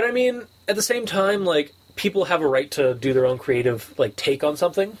 But I mean, at the same time, like, people have a right to do their own creative, like, take on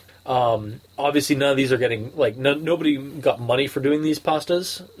something. Obviously, none of these are getting, like, nobody got money for doing these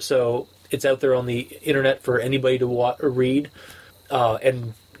pastas, so it's out there on the internet for anybody to read,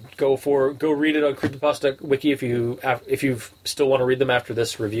 and go read it on Creepypasta Wiki if you still want to read them after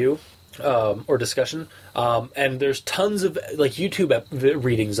this review. Or discussion, and there's tons of like YouTube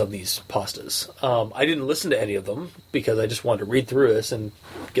readings of these pastas. I didn't listen to any of them because I just wanted to read through this and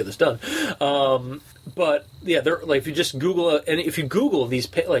get this done. But yeah, they're like, if you just Google and if you Google these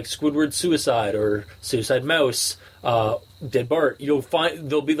like Squidward suicide or Suicide Mouse, Dead Bart, you'll find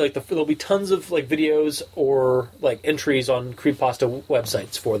there'll be tons of like videos or like entries on Creepypasta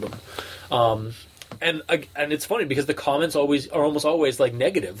websites for them. And it's funny because the comments are almost always like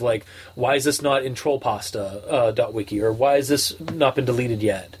negative, like why is this not in Trollpasta.wiki or why has this not been deleted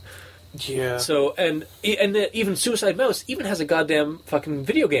yet? Yeah. So and even Suicide Mouse even has a goddamn fucking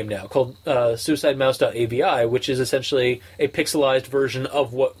video game now called SuicideMouse.avi, which is essentially a pixelized version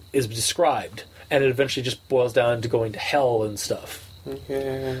of what is described, and it eventually just boils down to going to hell and stuff.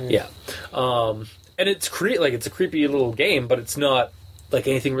 Yeah. And it's it's a creepy little game, but it's not like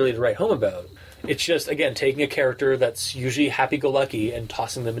anything really to write home about. It's just, again, taking a character that's usually happy-go-lucky and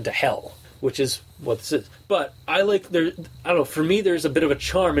tossing them into hell, which is what this is. But I don't know, for me, there's a bit of a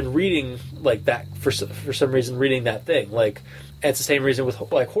charm in reading, like, that, for some reason, reading that thing. Like, and it's the same reason with,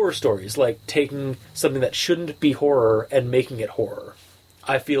 like, horror stories, like, taking something that shouldn't be horror and making it horror.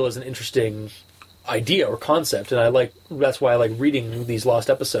 I feel is an interesting idea or concept, and that's why I like reading these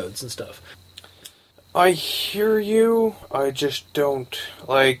lost episodes and stuff. I hear you, I just don't,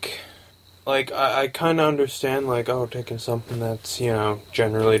 I kind of understand, taking something that's,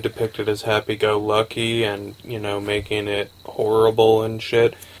 generally depicted as happy-go-lucky and, making it horrible and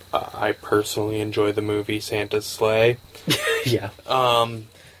shit. I personally enjoy the movie Santa's Sleigh. Yeah.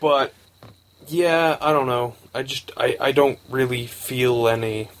 But, yeah, I don't know. I don't really feel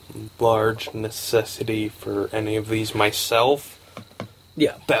any large necessity for any of these myself.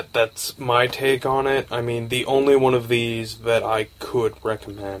 Yeah. That's my take on it. I mean, the only one of these that I could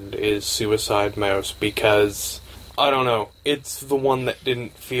recommend is Suicide Mouse because, I don't know, it's the one that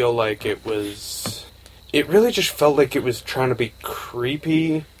didn't feel like it was... It really just felt like it was trying to be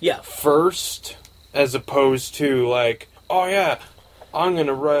creepy first, as opposed to, like, oh yeah, I'm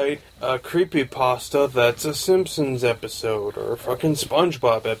gonna write a creepypasta that's a Simpsons episode or a fucking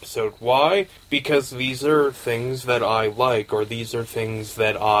SpongeBob episode. Why? Because these are things that I like, or these are things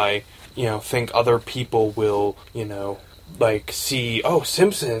that I, think other people will, see, oh,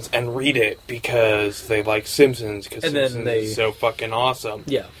 Simpsons, and read it because they like Simpsons, because Simpsons is so fucking awesome.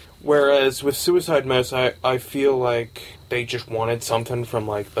 Yeah. Whereas with Suicide Mouse, I feel like they just wanted something from,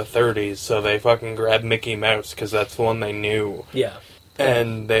 like, the 30s, so they fucking grabbed Mickey Mouse, because that's the one they knew. Yeah.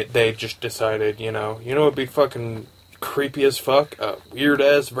 And they just decided, it'd be fucking creepy as fuck, a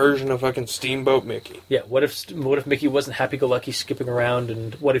weird-ass version of fucking Steamboat Mickey. Yeah, what if Mickey wasn't happy-go-lucky skipping around,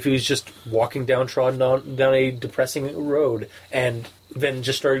 and what if he was just walking down a depressing road, and then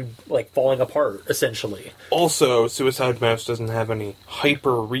just started, like, falling apart, essentially. Also, Suicide Mouse doesn't have any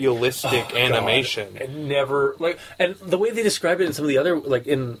hyper-realistic animation. God. It never, and the way they describe it in some of the other,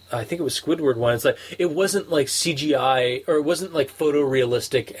 I think it was Squidward one, it's like, it wasn't, like, CGI, or it wasn't, like,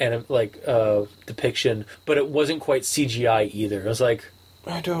 photorealistic, depiction, but it wasn't quite CGI either. I was like...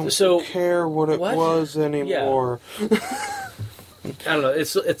 I don't care what it was anymore. Yeah. I don't know.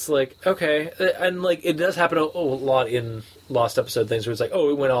 It's like, okay, and like it does happen a lot in Lost episode things where it's like, oh,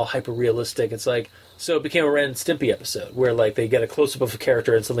 it went all hyper realistic. It's like, so it became a Ren and Stimpy episode where like they get a close up of a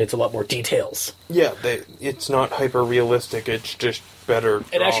character and suddenly it's a lot more details. Yeah, it's not hyper realistic. It's just better drawn.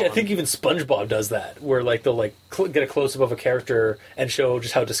 And actually, I think even SpongeBob does that, where like they'll like get a close up of a character and show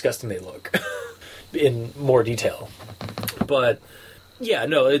just how disgusting they look in more detail. But yeah,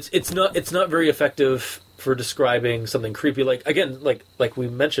 no, it's not very effective for describing something creepy. Like, again, like we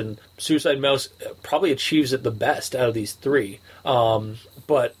mentioned, Suicide Mouse probably achieves it the best out of these three.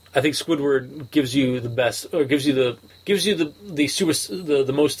 But I think Squidward gives you the best, or gives you the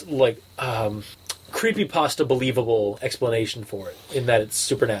most like creepypasta believable explanation for it, in that it's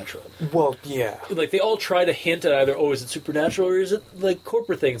supernatural. Well, yeah. Like, they all try to hint at either, oh, is it supernatural or is it like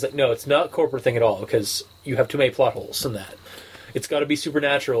corporate thing? It's like, no, it's not corporate thing at all, because you have too many plot holes in that. It's got to be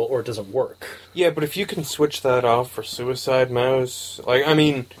supernatural or it doesn't work. Yeah, but if you can switch that off for Suicide Mouse... I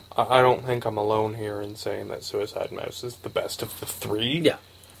don't think I'm alone here in saying that Suicide Mouse is the best of the three. Yeah.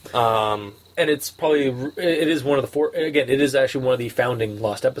 And it's probably, it is one of the four, again, it is actually one of the founding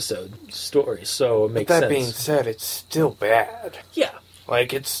Lost episode stories, so it makes sense. That being said, it's still bad. Yeah.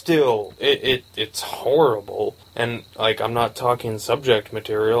 Like, it's still, it's horrible. And, like, I'm not talking subject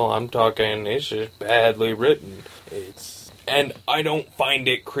material, I'm talking, it's just badly written. And I don't find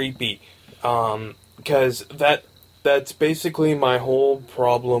it creepy. Because that's basically my whole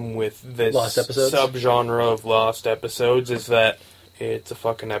problem with this subgenre of Lost episodes, is that it's a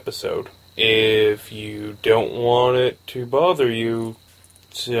fucking episode. If you don't want it to bother you,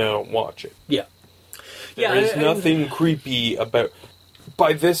 don't watch it. Yeah. There is nothing creepy about...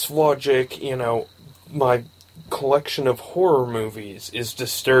 By this logic, my collection of horror movies is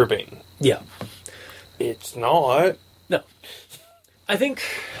disturbing. Yeah. It's not. No. I think,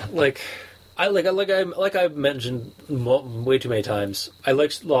 I've mentioned way too many times, I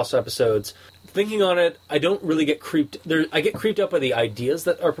like Lost episodes. Thinking on it, I don't really get creeped. I get creeped out by the ideas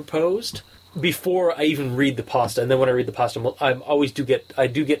that are proposed before I even read the pasta, and then when I read the pasta, I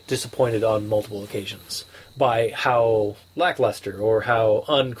do get disappointed on multiple occasions by how lackluster or how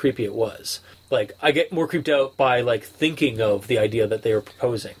uncreepy it was. Like, I get more creeped out by thinking of the idea that they were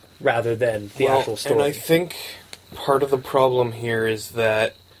proposing rather than the actual story. And I think part of the problem here is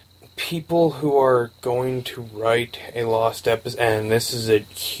that people who are going to write a Lost episode, and this is a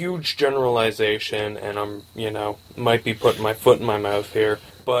huge generalization, and I'm, might be putting my foot in my mouth here,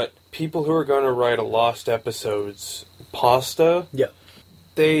 but people who are going to write a Lost episode's pasta, yeah,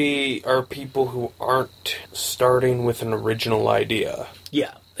 they are people who aren't starting with an original idea.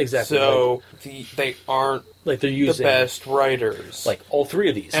 Yeah, exactly. So they aren't they're using the best writers. All three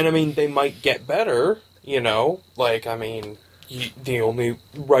of these. And I mean, they might get better, the only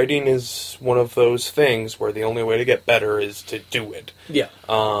writing is one of those things where the only way to get better is to do it. Yeah.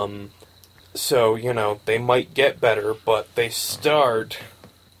 So, they might get better, but they start,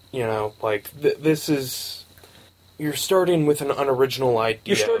 this is... You're starting with an unoriginal idea.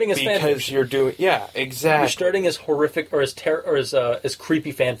 You're starting as because you're doing... Yeah, exactly. You're starting as horrific or as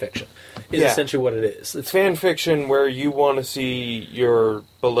creepy fan fiction is essentially what it is. It's fan fiction where you want to see your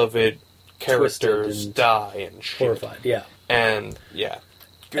beloved characters die and shit. Horrified, yeah. And, yeah.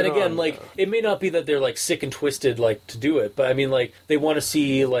 And again, it may not be that they're, sick and twisted, to do it, but, I mean, they want to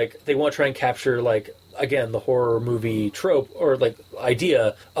see, they want to try and capture, again, the horror movie trope, or,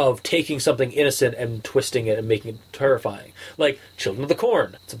 idea of taking something innocent and twisting it and making it terrifying. Like, Children of the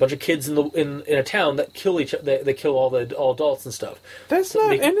Corn. It's a bunch of kids in a town that kill they kill all adults and stuff. That's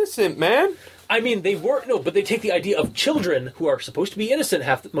not innocent, man! I mean, but they take the idea of children who are supposed to be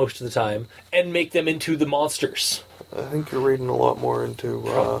innocent most of the time and make them into the monsters. I think you're reading a lot more into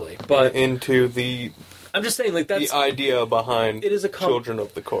probably, but into the. I'm just saying, that's the idea behind. It is Children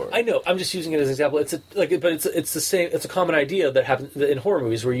of the Corn. I know. I'm just using it as an example. It's the same. It's a common idea that happens in horror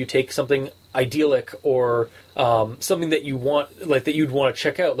movies where you take something idyllic or something that you want, that you'd want to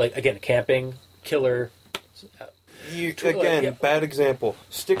check out. Again, camping, killer. Bad example.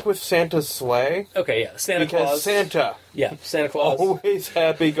 Stick with Santa's sleigh. Okay, yeah, Santa Claus. Because Santa. Yeah, Santa Claus. Always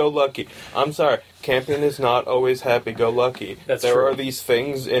happy-go-lucky. I'm sorry, camping is not always happy-go-lucky. That's there true. Are these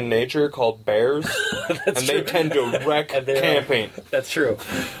things in nature called bears, and they tend to wreck camping. That's true.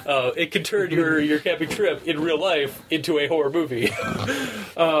 It can turn your camping trip in real life into a horror movie.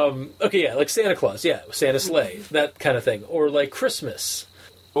 Okay, yeah, Santa Claus, yeah, Santa's sleigh, that kind of thing, or Christmas.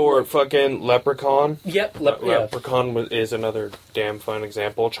 Or fucking Leprechaun. Yep. Leprechaun is another damn fun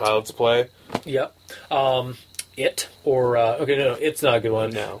example. Child's Play. Yep. It. Or, no, it's not a good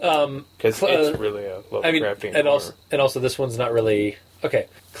one. No. Because it's really a Lovecraftian horror. And also this one's not really... Okay.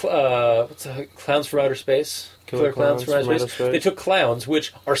 What's Clowns from Outer Space? Killer Clowns from Outer Space. They took clowns,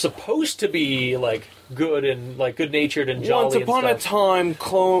 which are supposed to be, good and, good-natured and jolly Once upon a time,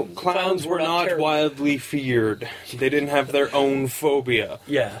 clowns were not wildly feared. They didn't have their own phobia.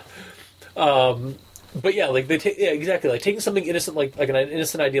 Yeah. But yeah, exactly. Taking something innocent, an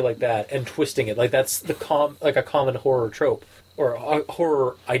innocent idea like that, and twisting it. That's a common horror trope, or a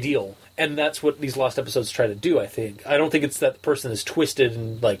horror ideal. And that's what these Lost episodes try to do, I think. I don't think it's that the person is twisted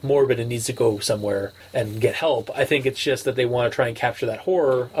and, morbid and needs to go somewhere and get help. I think it's just that they want to try and capture that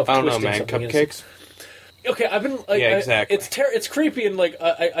horror of twisting something. I don't know, man. Cupcakes? Innocent. Okay, I've been... yeah, exactly. It's creepy, and,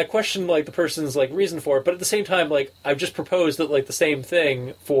 I question, the person's, reason for it, but at the same time, I've just proposed that, the same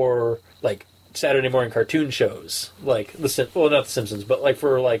thing for, Saturday morning cartoon shows. Not The Simpsons, but,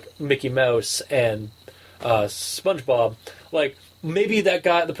 for, Mickey Mouse and SpongeBob. Maybe that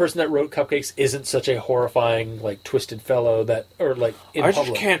guy, the person that wrote Cupcakes, isn't such a horrifying, twisted fellow that, or, in I public.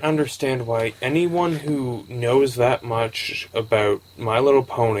 just can't understand why anyone who knows that much about My Little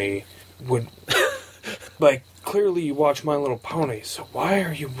Pony would, clearly you watch My Little Pony, so why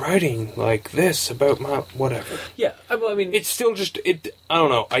are you writing like this about my... whatever. Yeah, I mean... It's still just... I don't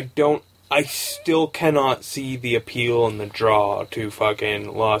know. I still cannot see the appeal and the draw to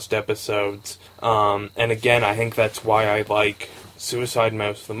fucking Lost episodes. And again, I think that's why I like Suicide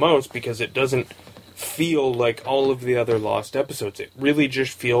Mouse the most, because it doesn't feel like all of the other Lost episodes. It really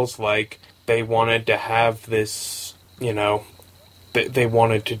just feels like they wanted to have this, you know... They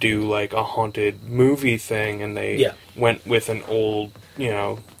wanted to do, like, a haunted movie thing, and they went with an old, you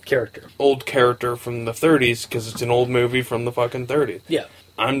know... Old character from the 30s, because it's an old movie from the fucking 30s. Yeah.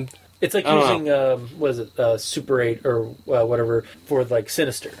 It's like using, Super 8 or whatever for, like,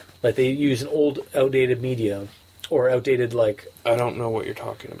 Sinister. Like, they use an old, outdated medium, or outdated, like... I don't know what you're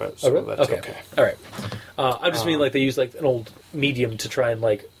talking about, so that's okay. All right. I just mean, like, they use, like, an old medium to try and,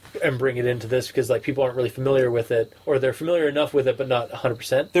 like... and bring it into this because like people aren't really familiar with it, or they're familiar enough with it but not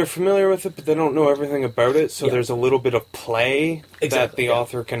 100%. They're familiar with it but they don't know everything about it, so there's a little bit of play that the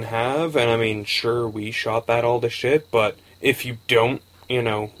author can have. And I mean, sure, we shot that all to shit, but if you don't, you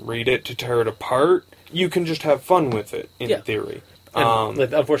know, read it to tear it apart, you can just have fun with it in theory. And,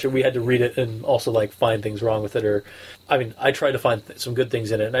 like, unfortunately, we had to read it and also like find things wrong with it. Or, I mean, I tried to find some good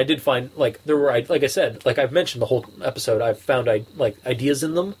things in it, and I did find like there were, like I said, like I've mentioned the whole episode, I've found like ideas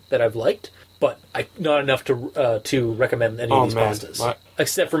in them that I've liked, but not enough to recommend any of these pastas,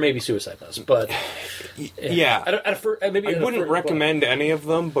 except for maybe Suicide Mouse. But yeah, I wouldn't recommend any of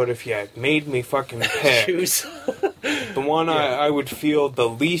them. But if you made me fucking pick, choose. The one I would feel the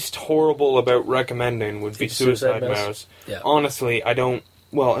least horrible about recommending would be Suicide Mouse. Yeah. Honestly, I don't...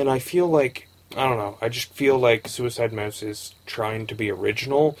 Well, and I feel like... I don't know. I just feel like Suicide Mouse is trying to be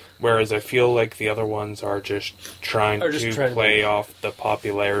original, whereas I feel like the other ones are just trying to play off the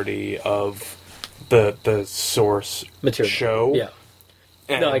popularity of the source material show. Yeah.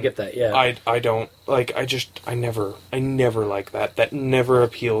 And no, I get that, yeah. I don't... Like, I never like that. That never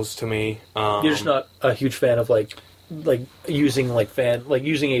appeals to me. You're just not a huge fan of, like using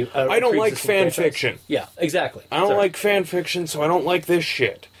using a I don't like fan franchise. Fiction. Yeah, exactly. I don't like fan fiction, so I don't like this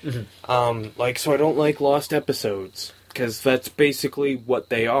shit. Mm-hmm. So I don't like Lost episodes, because that's basically what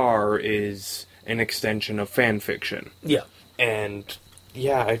they are, is an extension of fan fiction. Yeah. And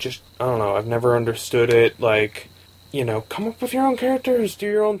yeah, I don't know, I've never understood it. Like, you know, come up with your own characters, do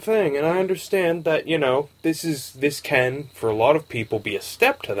your own thing. And I understand that, you know, this can, for a lot of people, be a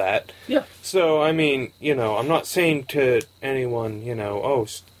step to that. Yeah. So, I mean, you know, I'm not saying to anyone, you know,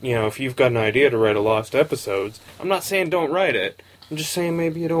 if you've got an idea to write a Lost episodes, I'm not saying don't write it. I'm just saying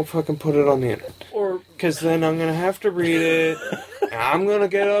maybe you don't fucking put it on the internet. Because then I'm going to have to read it, and I'm going to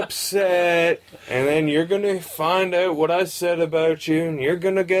get upset, and then you're going to find out what I said about you, and you're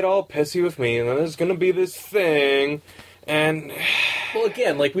going to get all pissy with me, and then there's going to be this thing, and... Well,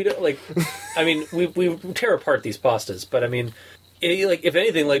 again, like, we don't, like... I mean, we tear apart these pastas, but I mean... if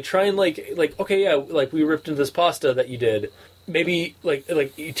anything, like, try and, like, okay, yeah, like, we ripped into this pasta that you did... Maybe like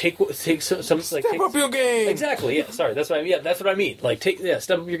you take some like step up your game. Exactly. Yeah. Sorry. That's what I mean. Yeah. That's what I mean. Like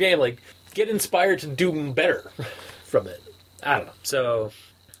step up your game. Like get inspired to do better from it. I don't know. So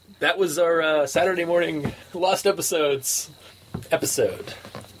that was our Saturday morning Lost episodes episode.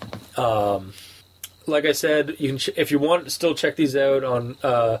 Like I said, you can if you want to still check these out on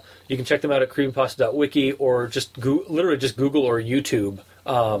you can check them out at creepypasta.wiki or just literally just Google or YouTube.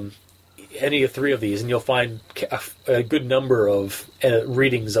 Any of three of these, and you'll find a good number of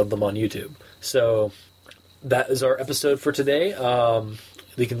readings of them on YouTube. So that is our episode for today.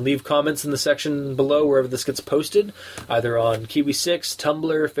 You can leave comments in the section below wherever this gets posted, either on Kiwi6,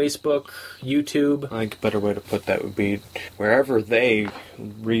 Tumblr, Facebook, YouTube. I think a better way to put that would be wherever they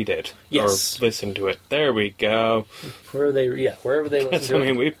read it or listen to it. There we go. Wherever they listen to it. I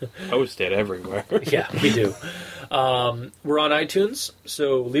mean, we post it everywhere. Yeah, we do. We're on iTunes,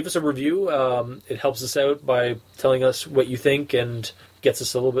 so leave us a review. It helps us out by telling us what you think and gets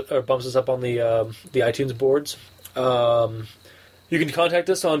us a little bit, or bumps us up on the iTunes boards. You can contact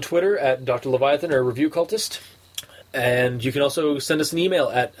us on Twitter at Dr. Leviathan or Review Cultist. And you can also send us an email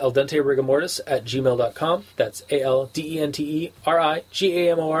at aldenterigamortis@gmail.com. That's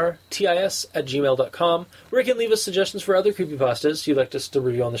aldenterigamortis@gmail.com, where you can leave us suggestions for other creepypastas you'd like us to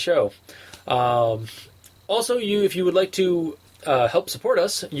review on the show. Also, if you would like to help support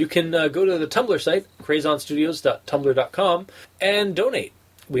us, you can go to the Tumblr site, crazonstudios.tumblr.com, and donate.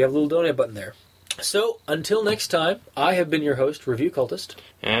 We have a little donate button there. So, until next time, I have been your host, Review Cultist.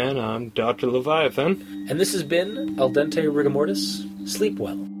 And I'm Dr. Leviathan. And this has been Al Dente Rigamortis. Sleep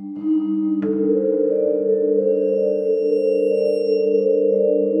well.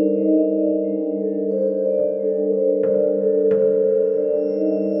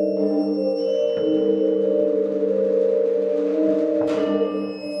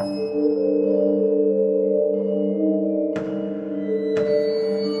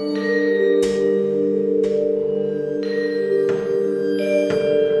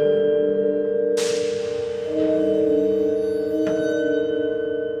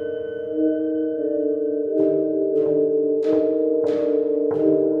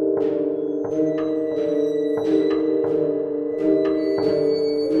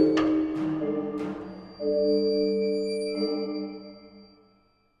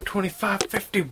 $25, $50